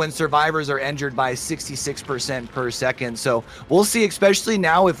for when survivors are injured by 66% per second. So we'll see, especially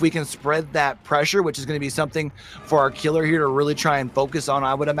now, if we can spread that pressure, which is going to be something for our killer here to really try and focus on.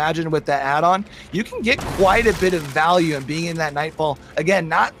 I would imagine with that add-on, you can get quite a bit of value in being in that Nightfall. Again,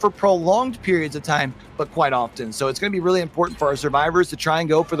 not for prolonged periods of time, but quite often. So it's going to be really important for our survivors to try and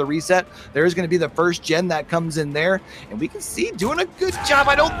go for the reset. There's going to be the first gen that comes in there, and we can see doing a good job.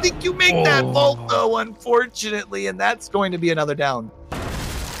 I don't think you make that vault, though, unfortunately, and that's going to be another down.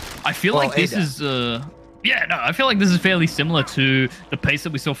 I feel like this is I feel like this is fairly similar to the pace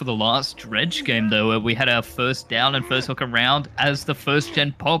that we saw for the last Dredge game, though, where we had our first down and first hook around as the first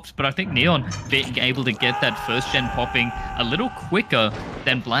gen pops. But I think Neon being able to get that first gen popping a little quicker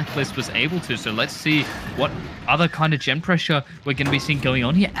than Blacklist was able to. So let's see what other kind of gen pressure we're going to be seeing going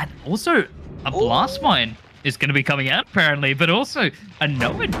on here. And also a blast mine is going to be coming out apparently, but also a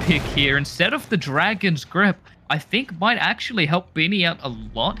Nomad pick here instead of the Dragon's Grip. I think might actually help Beanie out a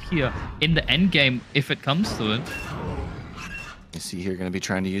lot here in the end game if it comes to it. You see here, going to be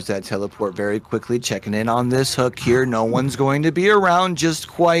trying to use that teleport very quickly, checking in on this hook here. No one's going to be around just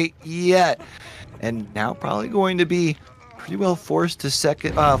quite yet. And now probably going to be pretty well forced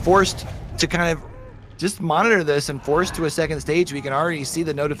to kind of just monitor this and forced to a second stage. We can already see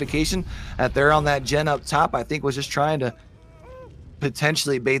the notification that they're on that gen up top. I think was just trying to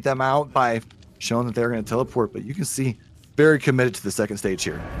potentially bait them out by showing that they're going to teleport, but you can see very committed to the second stage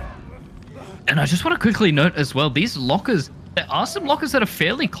here. And I just want to quickly note as well, these lockers, there are some lockers that are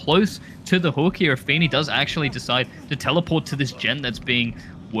fairly close to the hook here if Beanie does actually decide to teleport to this gen that's being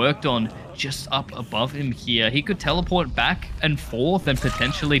worked on just up above him here. He could teleport back and forth and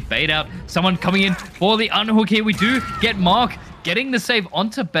potentially bait out someone coming in for the unhook here. We do get Mark getting the save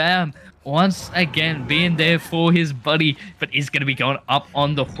onto Bam. Once again, being there for his buddy, but is going to be going up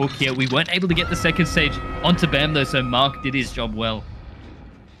on the hook here. We weren't able to get the second stage onto Bam, though, so Mark did his job well.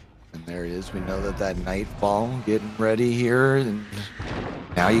 And there it is. We know that Nightfall getting ready here. And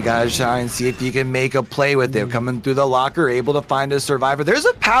now you guys try and see if you can make a play with it. Coming through the locker, able to find a survivor. There's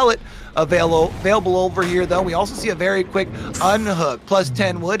a pallet available over here, though. We also see a very quick unhook. Plus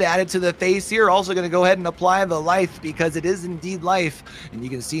 10 wood added to the face here. Also going to go ahead and apply the life because it is indeed life. And you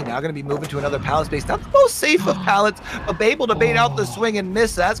can see now going to be moving to another pallet space. Not the most safe of pallets, but able to bait out the swing and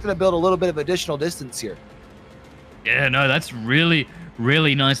miss. That's going to build a little bit of additional distance here. Yeah, no, that's really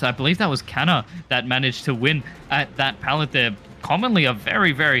nice. I believe that was Canna that managed to win at that pallet there. Commonly a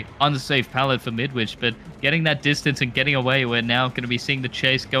very, very unsafe pallet for Midwich, but getting that distance and getting away, we're now going to be seeing the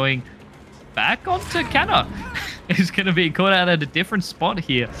chase going back onto Canna. He's going to be caught out at a different spot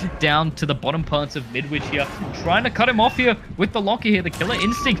here, down to the bottom parts of Midwich here, trying to cut him off here with the locker here. The Killer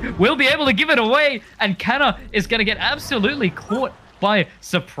Instinct will be able to give it away, and Canna is going to get absolutely caught by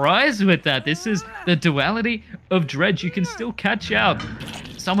surprise with that. This is the duality of Dredge. You can still catch out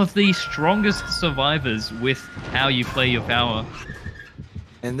some of the strongest survivors with how you play your power.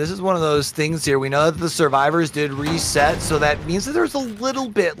 And this is one of those things here. We know that the survivors did reset, so that means that there's a little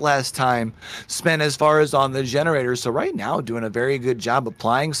bit less time spent as far as on the generator. So right now, doing a very good job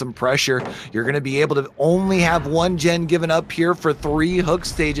applying some pressure. You're going to be able to only have one gen given up here for 3 hook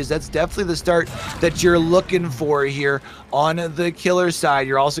stages. That's definitely the start that you're looking for here on the killer side.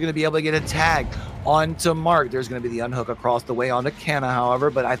 You're also going to be able to get a tag onto Mark. There's going to be the unhook across the way onto Canna, however,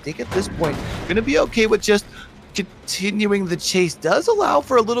 but I think at this point, going to be okay with just continuing the chase. Does allow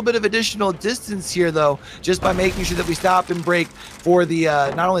for a little bit of additional distance here, though, just by making sure that we stop and break for the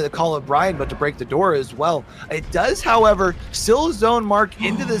not only the call of Brian, but to break the door as well. It does, however, still zone Mark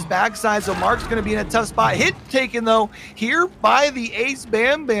into this backside, so Mark's going to be in a tough spot. Hit taken, though, here by the ace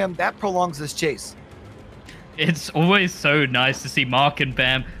Bam Bam. That prolongs this chase. It's always so nice to see Mark and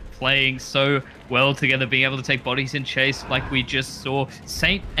Bam playing so well together, being able to take bodies in chase like we just saw.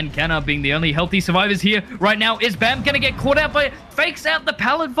 Saint and Canna being the only healthy survivors here right now. Is Bam going to get caught out by it? Fakes out the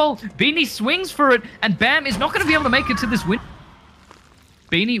pallet vault. Beanie swings for it, and Bam is not going to be able to make it to this win.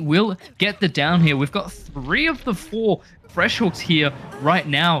 Beanie will get the down here. We've got 3 of the 4 fresh hooks here right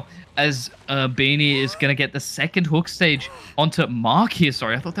now, as Beanie is going to get the second hook stage onto Mark here.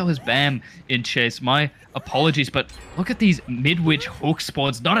 Sorry, I thought that was Bam in chase. My apologies, but look at these Midwich hook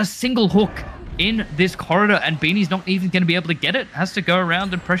spots. Not a single hook in this corridor, and Beanie's not even going to be able to get it. Has to go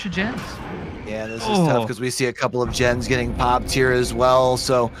around and pressure gens. Yeah, this is tough because we see a couple of gens getting popped here as well.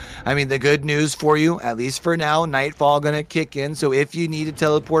 So, I mean, the good news for you, at least for now, Nightfall going to kick in. So if you need to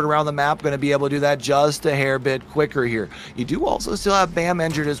teleport around the map, going to be able to do that just a hair bit quicker here. You do also still have Bam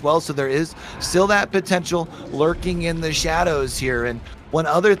injured as well, so there is still that potential lurking in the shadows here. And one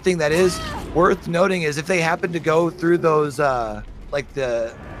other thing that is worth noting is if they happen to go through those, like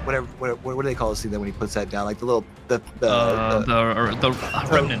the whatever, what do they call this thing that when he puts that down, like the little the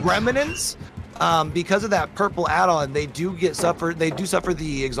remnants. Remnants. Because of that purple add-on, they do suffer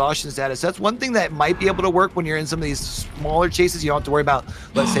the exhaustion status. That's one thing that might be able to work when you're in some of these smaller chases. You don't have to worry about,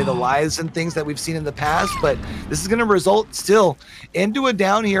 let's say, the lives and things that we've seen in the past, but this is going to result still into a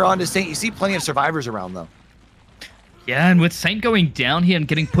down here onto Saint. You see plenty of survivors around though. Yeah, and with Saint going down here and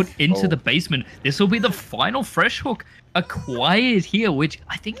getting put into the basement, this will be the final fresh hook acquired here, which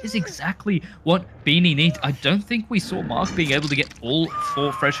I think is exactly what Beanie needs. I don't think we saw Mark being able to get all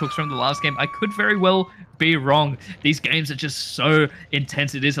 4 fresh hooks from the last game. I could very well be wrong. These games are just so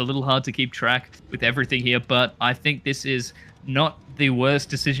intense. It is a little hard to keep track with everything here, but I think this is not the worst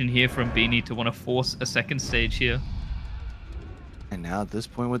decision here from Beanie to want to force a second stage here. And now at this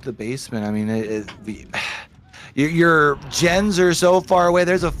point with the basement, I mean, your gens are so far away.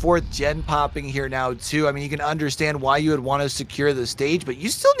 There's a 4th gen popping here now too. I mean, you can understand why you would want to secure the stage, but you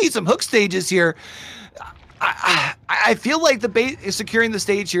still need some hook stages here. I feel like securing the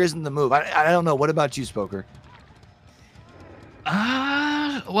stage here isn't the move. I don't know. What about you, Spoker?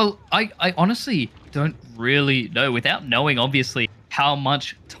 Well, I honestly don't really know. Without knowing, obviously, how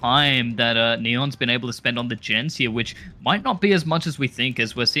much time that Neon's been able to spend on the gens here, which might not be as much as we think,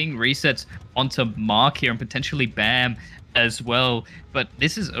 as we're seeing resets onto Mark here and potentially Bam as well. But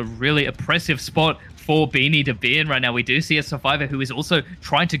this is a really oppressive spot for Beanie to be in right now. We do see a survivor who is also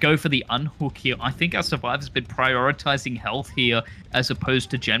trying to go for the unhook here. I think our survivor's been prioritizing health here as opposed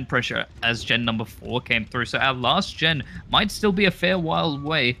to gen pressure as gen number 4 came through. So our last gen might still be a fair while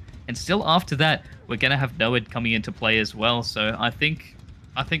away. And still after that, we're going to have Noed coming into play as well. So I think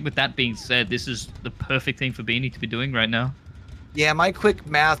with that being said, this is the perfect thing for Beanie to be doing right now. Yeah, my quick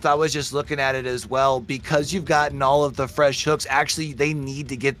math, I was just looking at it as well. Because you've gotten all of the fresh hooks, actually, they need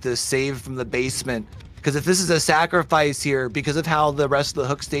to get the save from the basement. Because if this is a sacrifice here, because of how the rest of the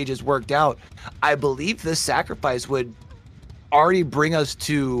hook stages worked out, I believe this sacrifice would already bring us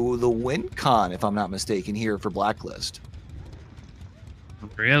to the win con, if I'm not mistaken, here for Blacklist.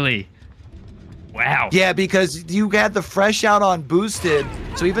 Really? Wow. Yeah, because you had the fresh out on boosted,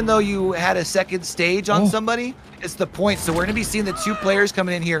 so even though you had a second stage on somebody, it's the point. So we're going to be seeing the 2 players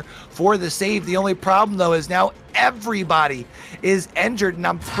coming in here for the save. The only problem, though, is now everybody is injured, and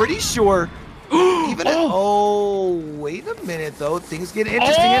I'm pretty sure even wait a minute, though. Things get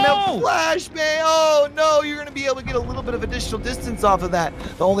interesting in a flashbang. Oh, no, you're going to be able to get a little bit of additional distance off of that.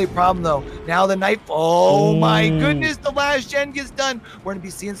 The only problem, though, now the knife. Oh, my goodness, the last gen gets done. We're going to be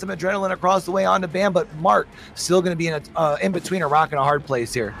seeing some adrenaline across the way onto Bam, but Mark still going to be in between a rock and a hard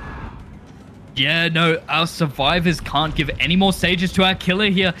place here. Yeah, no, our survivors can't give any more stages to our killer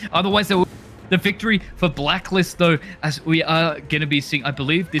here. Otherwise, they will. The victory for Blacklist, though, as we are going to be seeing, I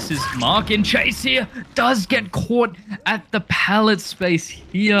believe this is Mark in chase here, does get caught at the pallet space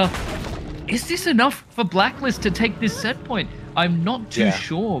here. Is this enough for Blacklist to take this set point? I'm not too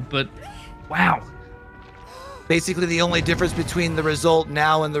sure, but wow. Basically, the only difference between the result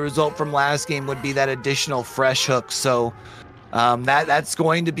now and the result from last game would be that additional fresh hook. So that's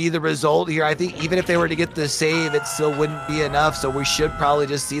going to be the result here. I think even if they were to get the save, it still wouldn't be enough. So we should probably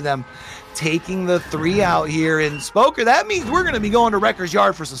just see them taking the 3 out here in Spoker. That means we're going to be going to Wrecker's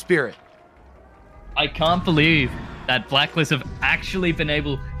Yard for some spirit. I can't believe that Blacklist have actually been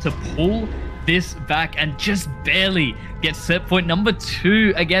able to pull this back and just barely get set point number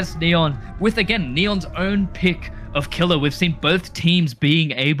 2 against Neon with, again, Neon's own pick of killer. We've seen both teams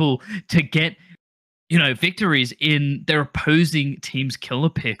being able to get, you know, victories in their opposing team's killer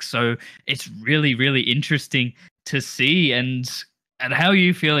picks. So it's really, really interesting to see. And how are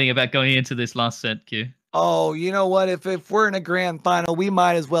you feeling about going into this last set, Q? Oh, you know what? If we're in a grand final, we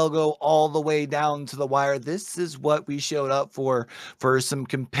might as well go all the way down to the wire. This is what we showed up for some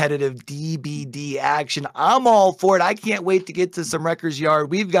competitive DBD action. I'm all for it. I can't wait to get to some Wrecker's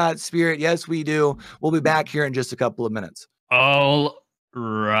Yard. We've got spirit. Yes, we do. We'll be back here in just a couple of minutes. All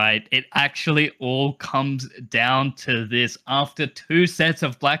right. It actually all comes down to this. After 2 sets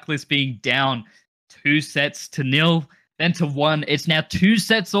of Blacklist being down 2 sets to 0, then to 1. It's now 2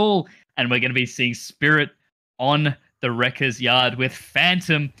 sets all, and we're going to be seeing Spirit on the Wrecker's Yard with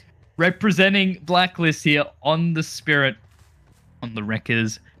Phantom representing Blacklist here on the Spirit on the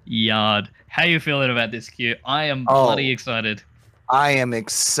Wrecker's Yard. How you feeling about this, Q? I am Oh. bloody excited. I am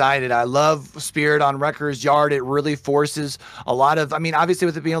excited. I love Spirit on Wrecker's Yard. It really forces a lot of, I mean, obviously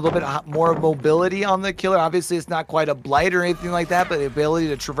with it being a little bit more mobility on the killer, obviously it's not quite a Blight or anything like that, but the ability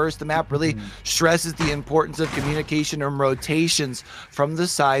to traverse the map really stresses the importance of communication and rotations from the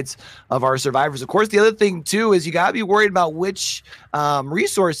sides of our survivors. Of course, the other thing too is you got to be worried about which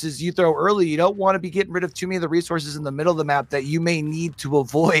resources you throw early. You don't want to be getting rid of too many of the resources in the middle of the map that you may need to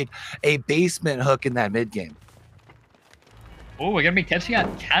avoid a basement hook in that mid game. Oh, we're going to be catching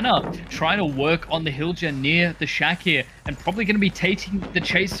out Canna, trying to work on the hill gen near the shack here, and probably going to be taking the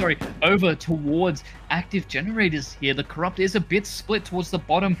chase, over towards active generators here. The Corrupt is a bit split towards the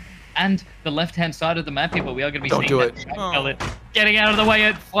bottom and the left-hand side of the map here, but we are going to be seeing that shack pellet getting out of the way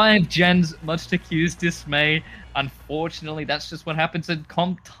at 5 gens, much to Q's dismay. Unfortunately, that's just what happens in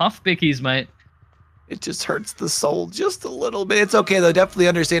tough bickies, mate. It just hurts the soul just a little bit. It's okay, though. Definitely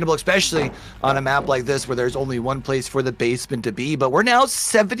understandable, especially on a map like this where there's only one place for the basement to be. But we're now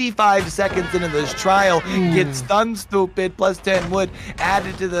 75 seconds into this trial. Get stunned, stupid. Plus 10 wood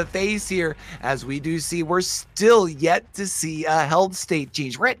added to the face here. As we do see, we're still yet to see a health state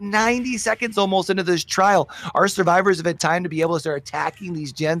change. We're at 90 seconds almost into this trial. Our survivors have had time to be able to start attacking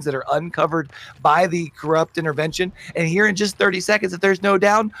these gens that are uncovered by the Corrupt intervention. And here in just 30 seconds, if there's no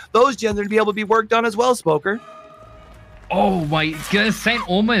down, those gens are going to be able to be worked on as well. Spoker. Oh my god, Saint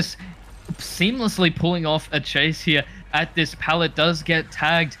almost seamlessly pulling off a chase here at this pallet, does get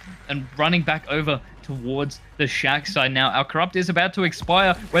tagged and running back over towards the shack side. Now our Corrupt is about to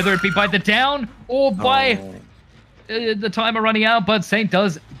expire, whether it be by the down or by the timer running out, but Saint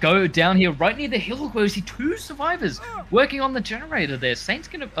does go down here right near the hill where we see 2 survivors working on the generator there. Saint's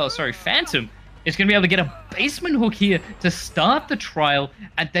gonna, Phantom is going to be able to get a basement hook here to start the trial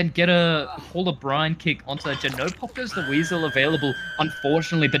and then get a Hall of Brine kick onto that gen. No pop goes the Weasel available,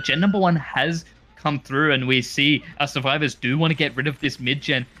 unfortunately, but gen number 1 has come through, and we see our survivors do want to get rid of this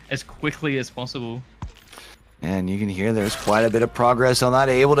mid-gen as quickly as possible. And you can hear there's quite a bit of progress on that.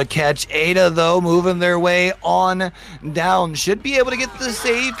 Able to catch Ada, though, moving their way on down. Should be able to get the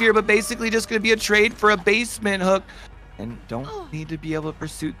save here, but basically just going to be a trade for a basement hook. And don't need to be able to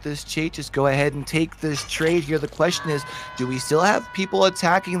pursue this chase. Just go ahead and take this trade here. The question is, do we still have people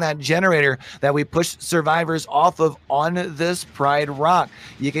attacking that generator that we pushed survivors off of on this Pride Rock?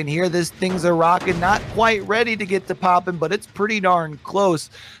 You can hear this thing's a rockin', not quite ready to get to popping, but it's pretty darn close.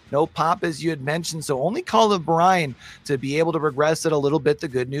 No pop, as you had mentioned, so only Call of Brine to be able to progress it a little bit. The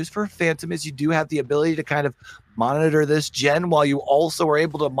good news for Phantom is you do have the ability to kind of monitor this gen while you also are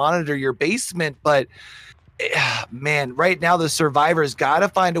able to monitor your basement, but man, right now the survivors got to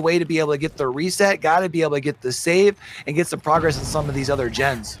find a way to be able to get the reset, got to be able to get the save, and get some progress in some of these other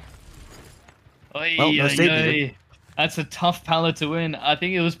gens. That's a tough pallet to win. I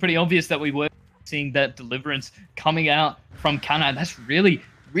think it was pretty obvious that we were seeing that deliverance coming out from Canna. That's really,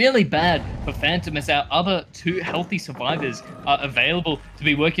 really bad for Phantom, as our other 2 healthy survivors are available to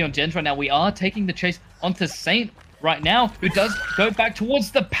be working on gens right now. We are taking the chase onto Saint right now, who does go back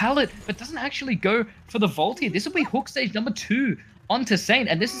towards the pallet, but doesn't actually go for the vault here. This will be hook stage number 2 onto Saint,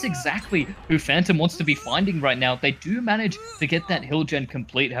 and this is exactly who Phantom wants to be finding right now. They do manage to get that hill gen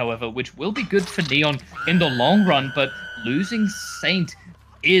complete, however, which will be good for Neon in the long run, but losing Saint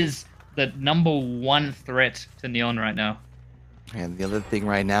is the number 1 threat to Neon right now. And the other thing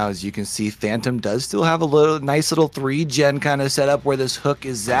right now is you can see Phantom does still have a nice little 3-gen kind of setup where this hook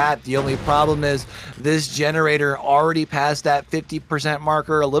is at. The only problem is this generator already passed that 50%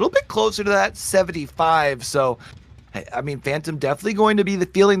 marker, a little bit closer to that 75. So, I mean, Phantom definitely going to be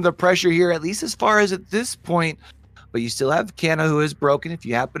feeling the pressure here, at least as far as at this point. But you still have Canna, who is broken. If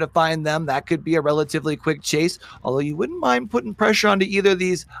you happen to find them, that could be a relatively quick chase. Although you wouldn't mind putting pressure onto either of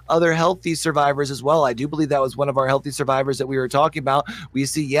these other healthy survivors as well. I do believe that was one of our healthy survivors that we were talking about. We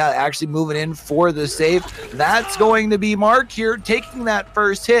see, actually moving in for the save. That's going to be Mark here, taking that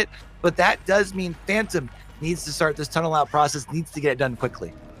first hit. But that does mean Phantom needs to start this tunnel out process, needs to get it done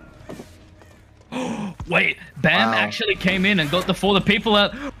quickly. Wait, Bam actually came in and got for the people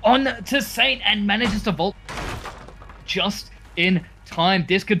out on to Saint and manages to vault just in time.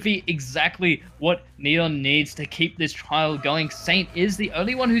 This could be exactly what Neon needs to keep this trial going. Saint is the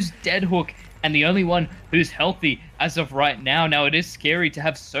only one who's dead hook and the only one who's healthy as of right now. Now, it is scary to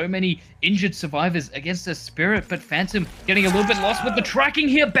have so many injured survivors against a Spirit, but Phantom getting a little bit lost with the tracking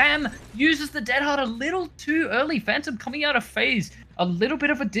here. Bam uses the dead heart a little too early. Phantom coming out of phase, a little bit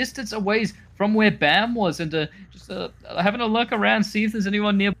of a distance away from where Bam was, and just having a look around, see if there's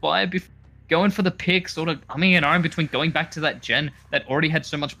anyone nearby before going for the pick, sort of humming and ahhing between going back to that gen that already had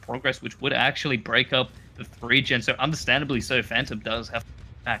so much progress, which would actually break up the 3 gen. So understandably so, Phantom does have to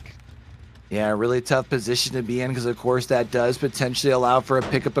back. Yeah, really tough position to be in because, of course, that does potentially allow for a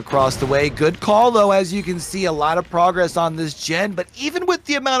pickup across the way. Good call, though, as you can see, a lot of progress on this gen. But even with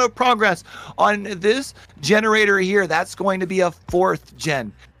the amount of progress on this generator here, that's going to be a 4th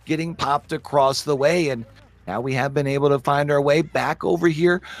gen getting popped across the way. And now we have been able to find our way back over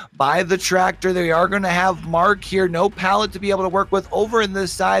here by the tractor. They are going to have Mark here. No pallet to be able to work with over in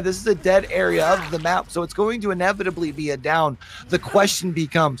this side. This is a dead area of the map, so it's going to inevitably be a down. The question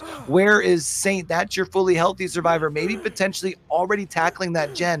becomes, where is Saint? That's your fully healthy survivor, maybe potentially already tackling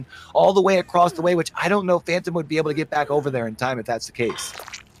that gen all the way across the way, which I don't know if Phantom would be able to get back over there in time if that's the case.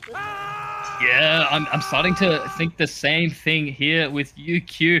 Yeah, I'm starting to think the same thing here with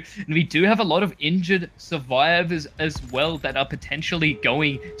YoBoyCue. And we do have a lot of injured survivors as well that are potentially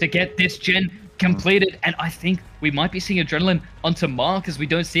going to get this gen completed. And I think we might be seeing adrenaline onto Mark as we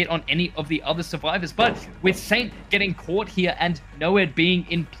don't see it on any of the other survivors. But with Saint getting caught here and Noed being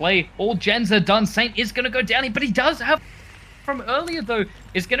in play, all gens are done. Saint is going to go down here, but he does have from earlier, though,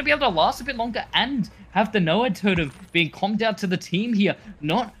 is going to be able to last a bit longer and have the Noed totem being calmed out to the team here.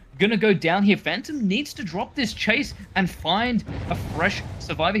 Not gonna go down here. Phantom needs to drop this chase and find a fresh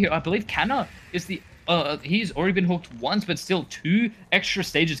survivor here. I believe Canna is the he's already been hooked once, but still 2 extra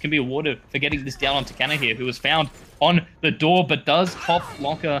stages can be awarded for getting this down onto Canna here, who was found on the door but does pop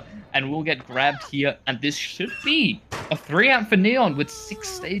locker and will get grabbed here. And this should be a 3-out for Neon with 6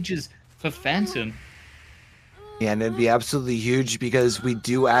 stages for Phantom. Yeah, and it'd be absolutely huge because we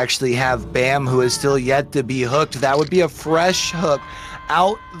do actually have Bam, who is still yet to be hooked. That would be a fresh hook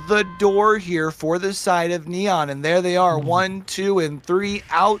out the door here for the side of Neon. And there they are, 1, 2, and 3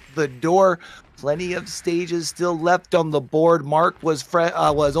 out the door. Plenty of stages still left on the board. Mark was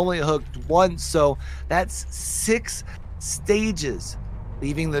only hooked once, so that's 6 stages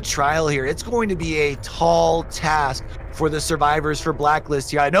leaving the trial here. It's going to be a tall task for the survivors for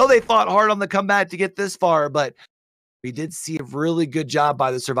Blacklist here. I know they fought hard on the comeback to get this far, but we did see a really good job by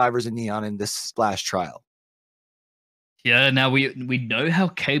the survivors in Neon in this last trial. Yeah, now we know how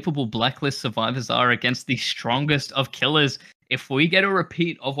capable Blacklist survivors are against the strongest of killers. If we get a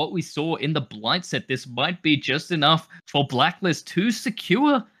repeat of what we saw in the Blight set, this might be just enough for Blacklist to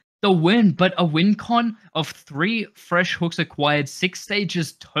secure the win. But a win con of 3 fresh hooks acquired, 6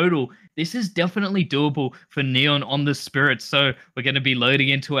 stages total. This is definitely doable for Neon on the Spirit. So we're going to be loading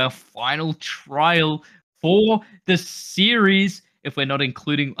into our final trial for the series, if we're not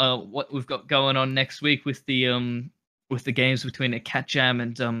including what we've got going on next week with the games between a Cat Jam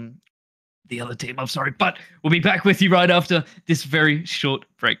and the other team. I'm sorry, but we'll be back with you right after this very short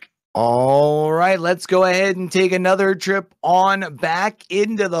break. All right, let's go ahead and take another trip on back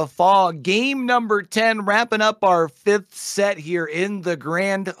into the fog. Game number 10, wrapping up our 5th set here in the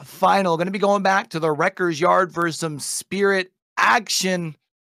grand final. Going to be going back to the Wrecker's Yard for some Spirit action.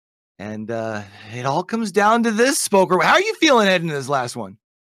 And it all comes down to this, Spoker. How are you feeling heading into this last one?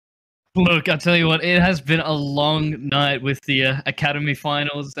 Look, I'll tell you what, it has been a long night with the Academy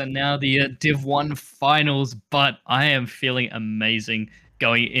Finals and now the Div 1 Finals, but I am feeling amazing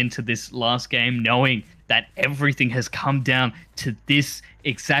going into this last game, knowing that everything has come down to this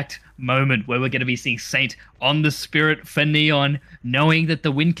exact moment where we're going to be seeing Saint on the Spirit for Neon, knowing that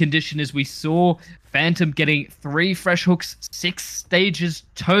the win condition, as we saw, Phantom getting 3 fresh hooks, 6 stages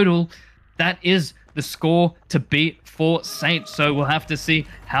total. That is the score to beat for Saint. So we'll have to see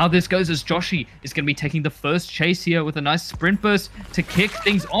how this goes, as Joshi is going to be taking the first chase here with a nice sprint burst to kick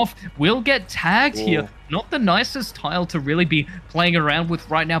things off. Will get tagged here. Not the nicest tile to really be playing around with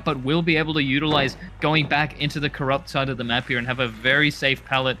right now, but will be able to utilize going back into the corrupt side of the map here and have a very safe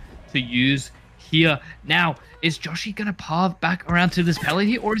pallet to use here. Now, is Joshi going to path back around to this pallet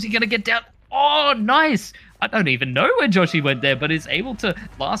here, or is he going to get down? Oh, nice! I don't even know where Joshi went there, but is able to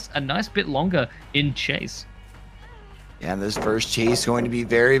last a nice bit longer in chase. Yeah, and this first chase is going to be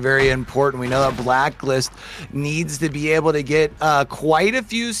very, very important. We know that Blacklist needs to be able to get quite a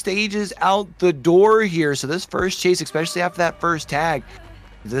few stages out the door here. So this first chase, especially after that first tag,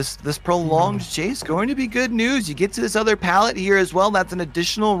 this prolonged chase going to be good news. You get to this other pallet here as well. That's an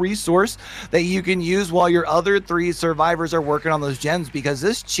additional resource that you can use while your other 3 survivors are working on those gems, because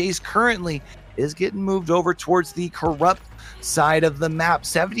this chase currently is getting moved over towards the corrupt side of the map.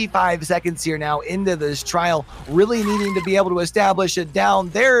 75 seconds here now into this trial, really needing to be able to establish a down.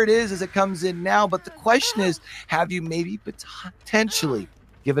 There it is as it comes in now, but the question is, have you maybe potentially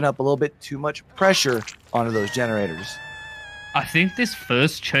given up a little bit too much pressure onto those generators? I think this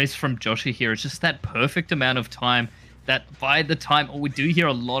first chase from Joshi here is just that perfect amount of time that by the time we do hear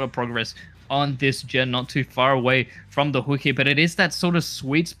a lot of progress on this gen, not too far away from the hook here, but it is that sort of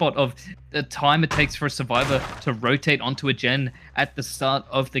sweet spot of the time it takes for a survivor to rotate onto a gen at the start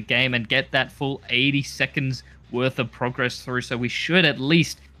of the game and get that full 80 seconds worth of progress through. So we should at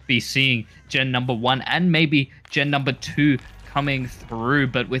least be seeing gen number 1 and maybe gen number 2 coming through.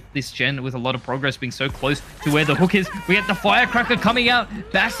 But with this gen, with a lot of progress being so close to where the hook is, we get the firecracker coming out.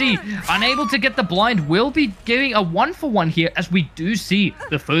 Bassi, unable to get the blind, will be giving a 1-for-1 here, as we do see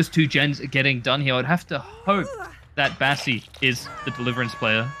the first 2 gens getting done here. I'd have to hope that Bassi is the Deliverance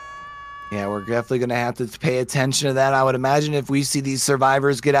player. Yeah, we're definitely going to have to pay attention to that. I would imagine if we see these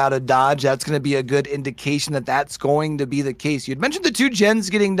survivors get out of dodge, that's going to be a good indication that that's going to be the case. You'd mentioned the 2 gens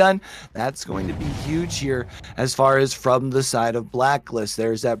getting done. That's going to be huge here as far as from the side of Blacklist.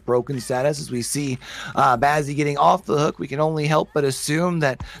 There's that broken status as we see Bazzi getting off the hook. We can only help but assume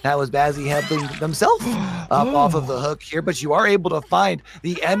that that was Bazzi helping themselves up off of the hook here, but you are able to find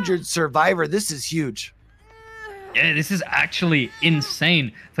the injured survivor. This is huge. Yeah, this is actually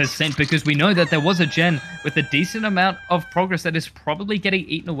insane for Saint, because we know that there was a gen with a decent amount of progress that is probably getting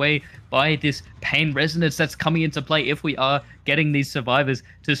eaten away by this pain resonance that's coming into play if we are getting these survivors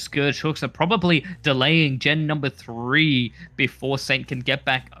to Scourge hooks, and probably delaying gen number 3 before Saint can get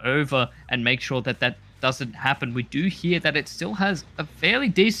back over and make sure that that doesn't happen. We do hear that it still has a fairly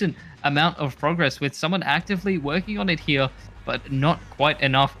decent amount of progress, with someone actively working on it here, but not quite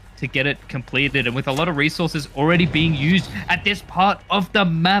enough to get it completed. And with a lot of resources already being used at this part of the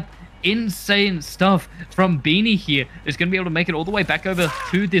map, insane stuff from Beanie here is going to be able to make it all the way back over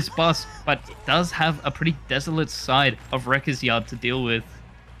to this bus, but it does have a pretty desolate side of Wrecker's Yard to deal with.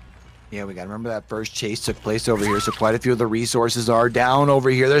 Yeah, we got to remember that first chase took place over here, so quite a few of the resources are down over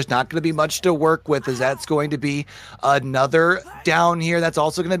here. There's not going to be much to work with, as that's going to be another down here. That's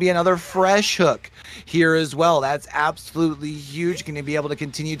also going to be another fresh hook here as well. That's absolutely huge. Going to be able to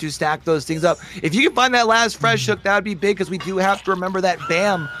continue to stack those things up. If you can find that last fresh hook, that would be big, because we do have to remember that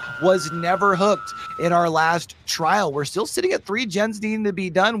BAM was never hooked in our last trial. We're still sitting at 3 gens needing to be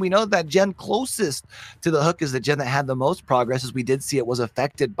done. We know that gen closest to the hook is the gen that had the most progress, as we did see it was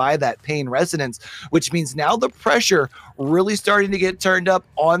affected by that pain resonance, which means now the pressure really starting to get turned up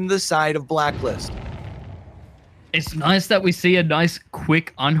on the side of Blacklist. It's nice that we see a nice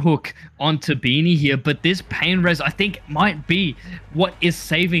quick unhook onto Beanie here, but this pain res, I think, might be what is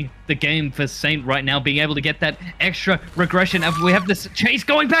saving the game for Saint right now, being able to get that extra regression. And we have this chase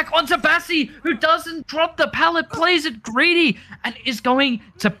going back onto Bassi, who doesn't drop the pallet, plays it greedy, and is going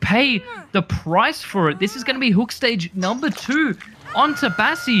to pay the price for it. This is going to be hook stage number 2 onto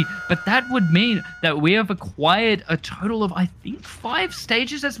Bassi, but that would mean that we have acquired a total of, I think, 5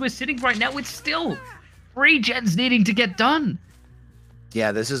 stages as we're sitting right now, with still 3 gens needing to get done.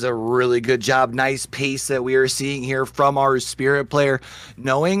 Yeah, this is a really good job. Nice pace that we are seeing here from our Spirit player.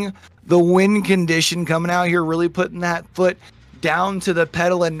 Knowing the wind condition coming out here, really putting that foot down to the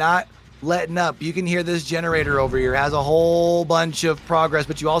pedal and not letting up. You can hear this generator over here has a whole bunch of progress,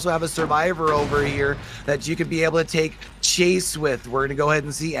 but you also have a survivor over here that you could be able to take chase with. We're going to go ahead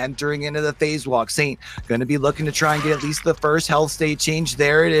and see entering into the phase walk. Saint going to be looking to try and get at least the first health state change.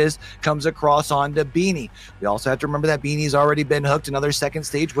 There it is, comes across onto Beanie. We also have to remember that Beanie's already been hooked. Another second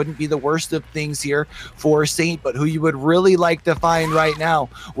stage wouldn't be the worst of things here for Saint, but who you would really like to find right now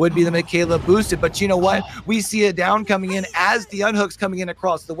would be the Michaela boosted. But you know what? We see a down coming in as the unhooks coming in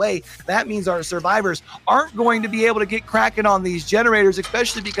across the way. That means our survivors aren't going to be able to get cracking on these generators,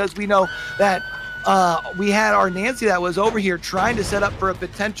 especially because we know that we had our Nancy that was over here trying to set up for a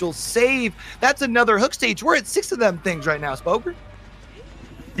potential save. That's another hook stage. We're at 6 of them things right now, Spoker.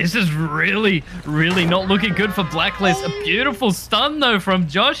 This is really, really not looking good for Blacklist. A beautiful stun, though, from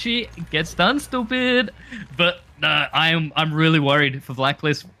Joshi. Get stunned, stupid. But I'm really worried for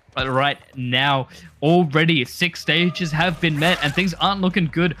Blacklist right now. Already 6 stages have been met, and things aren't looking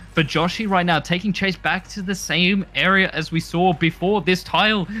good for Joshi right now, taking chase back to the same area as we saw before this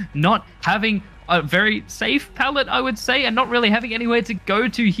tile, not having a very safe pallet, I would say, and not really having anywhere to go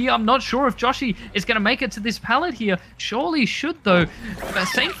to here. I'm not sure if Joshi is going to make it to this pallet here. Surely should, though.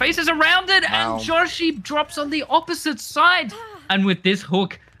 Saint faces around it, and Joshi drops on the opposite side. And with this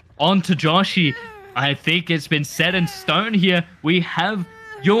hook onto Joshi, I think it's been set in stone here. We have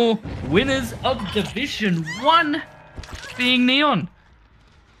your winners of Division 1 being Neon.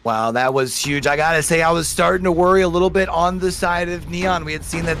 Wow, that was huge. I gotta say, I was starting to worry a little bit on the side of Neon. We had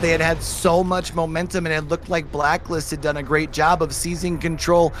seen that they had so much momentum, and it looked like Blacklist had done a great job of seizing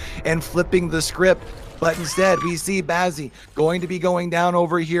control and flipping the script. But instead, we see Bazzi going to be going down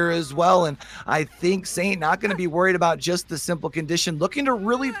over here as well. And I think Saint not going to be worried about just the simple condition, looking to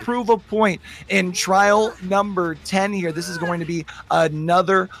really prove a point in trial number 10 here. This is going to be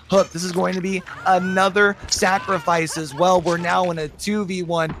another hook. This is going to be another sacrifice as well. We're now in a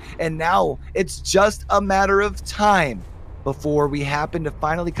 2v1, and now it's just a matter of time before we happen to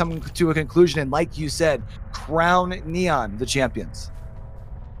finally come to a conclusion. And like you said, crown Neon the champions.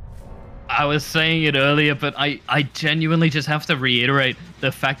 I was saying it earlier, but I genuinely just have to reiterate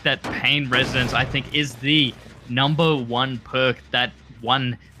the fact that Pain Resonance, I think, is the #1 perk that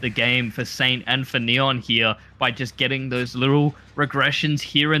won the game for Saint and for Neon here by just getting those little regressions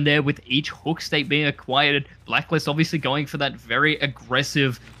here and there with each hook state being acquired. Blacklist obviously going for that very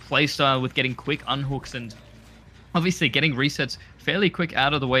aggressive playstyle with getting quick unhooks and obviously getting resets fairly quick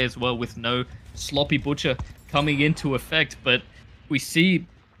out of the way as well with no sloppy butcher coming into effect. But we see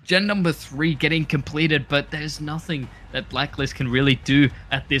Gen number 3 getting completed, but there's nothing that Blacklist can really do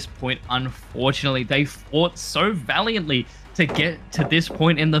at this point, unfortunately. They fought so valiantly to get to this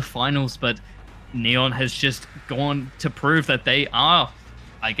point in the finals, but Neon has just gone to prove that they are,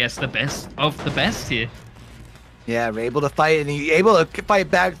 I guess, the best of the best here. Yeah, we're able to fight, and he's able to fight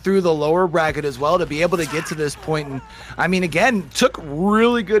back through the lower bracket as well to be able to get to this point. And I mean, again, took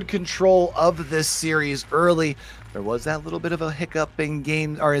really good control of this series early. There was that little bit of a hiccup in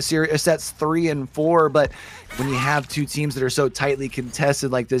game or a series sets 3 and 4, but when you have two teams that are so tightly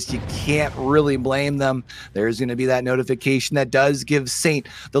contested like this, you can't really blame them. There's going to be that notification that does give Saint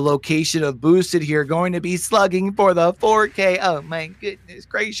the location of Boosted here, going to be slugging for the 4K. Oh my goodness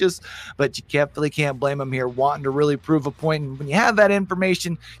gracious. But you really can't blame them here, wanting to really prove a point. And when you have that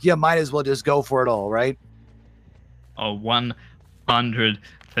information, you might as well just go for it all, right? Oh,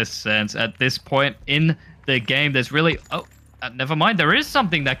 100% at this point in the game. There's really never mind, there is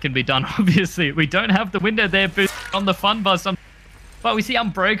something that can be done. Obviously we don't have the window there on the fun bus, but we see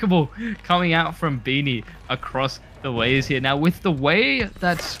Unbreakable coming out from Beanie across the ways here. Now with the way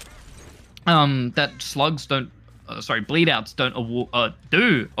that that slugs don't bleed outs don't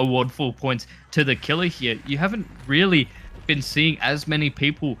award full points to the killer here, you haven't really been seeing as many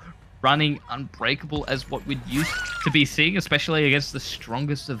people running Unbreakable as what we'd used to be seeing, especially against the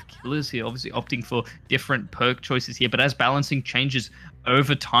strongest of killers here, obviously opting for different perk choices here. But as balancing changes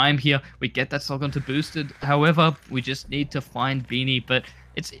over time here, we get that slog onto Boosted. However, we just need to find Beanie. But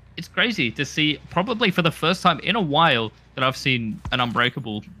it's crazy to see, probably for the first time in a while, that I've seen an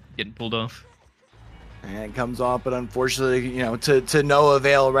Unbreakable getting pulled off. And it comes off, but unfortunately, you know, to no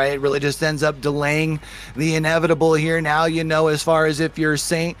avail, right? It really just ends up delaying the inevitable here. Now, you know, as far as if you're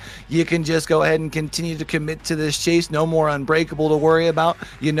Saint, you can just go ahead and continue to commit to this chase. No more Unbreakable to worry about.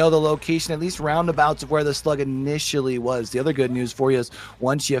 You know the location, at least roundabouts of where the slug initially was. The other good news for you is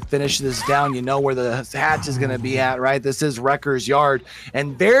once you finish this down, you know where the hatch is going to be at, right? This is Wrecker's Yard.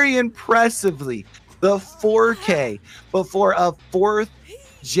 And very impressively, the 4K before a 4th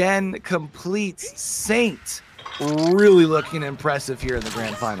Gen completes. Saint really looking impressive here in the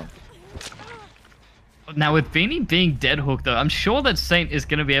grand final. Now with Beanie being dead hooked though, I'm sure that Saint is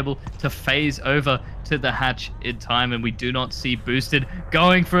going to be able to phase over to the hatch in time, and we do not see Boosted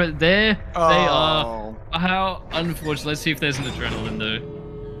going for it there. Oh. They are. How unfortunate. Let's see if there's an adrenaline though.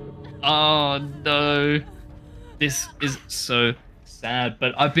 Oh no. This is so sad,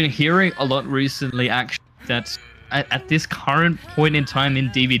 but I've been hearing a lot recently actually that at this current point in time in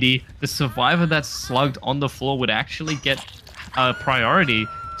DVD, the survivor that's slugged on the floor would actually get a priority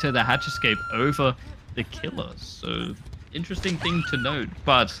to the hatch escape over the killer. So interesting thing to note,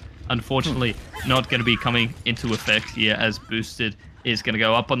 but unfortunately not going to be coming into effect here, as Boosted is going to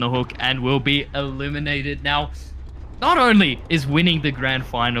go up on the hook and will be eliminated. Now, not only is winning the grand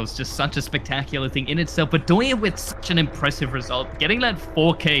finals just such a spectacular thing in itself, but doing it with such an impressive result, getting that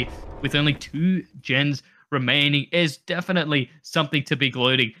 4K with only 2 gens remaining is definitely something to be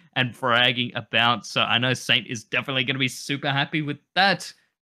gloating and bragging about. So I know Saint is definitely going to be super happy with that.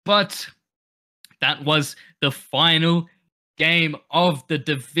 But that was the final game of the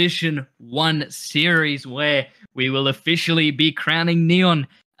Division 1 series, where we will officially be crowning Neon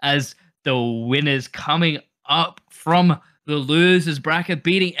as the winners, coming up from the losers bracket,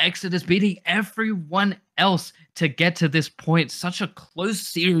 beating Exodus, beating everyone else to get to this point. Such a close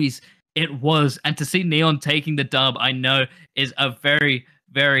series it was, and to see Neon taking the dub, I know, is a very,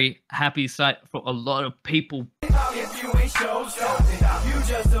 very happy sight for a lot of people. If you ain't show something, you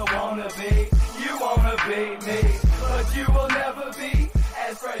just don't wanna be. You wanna be me, but you will never be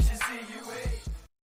as fresh as see you in.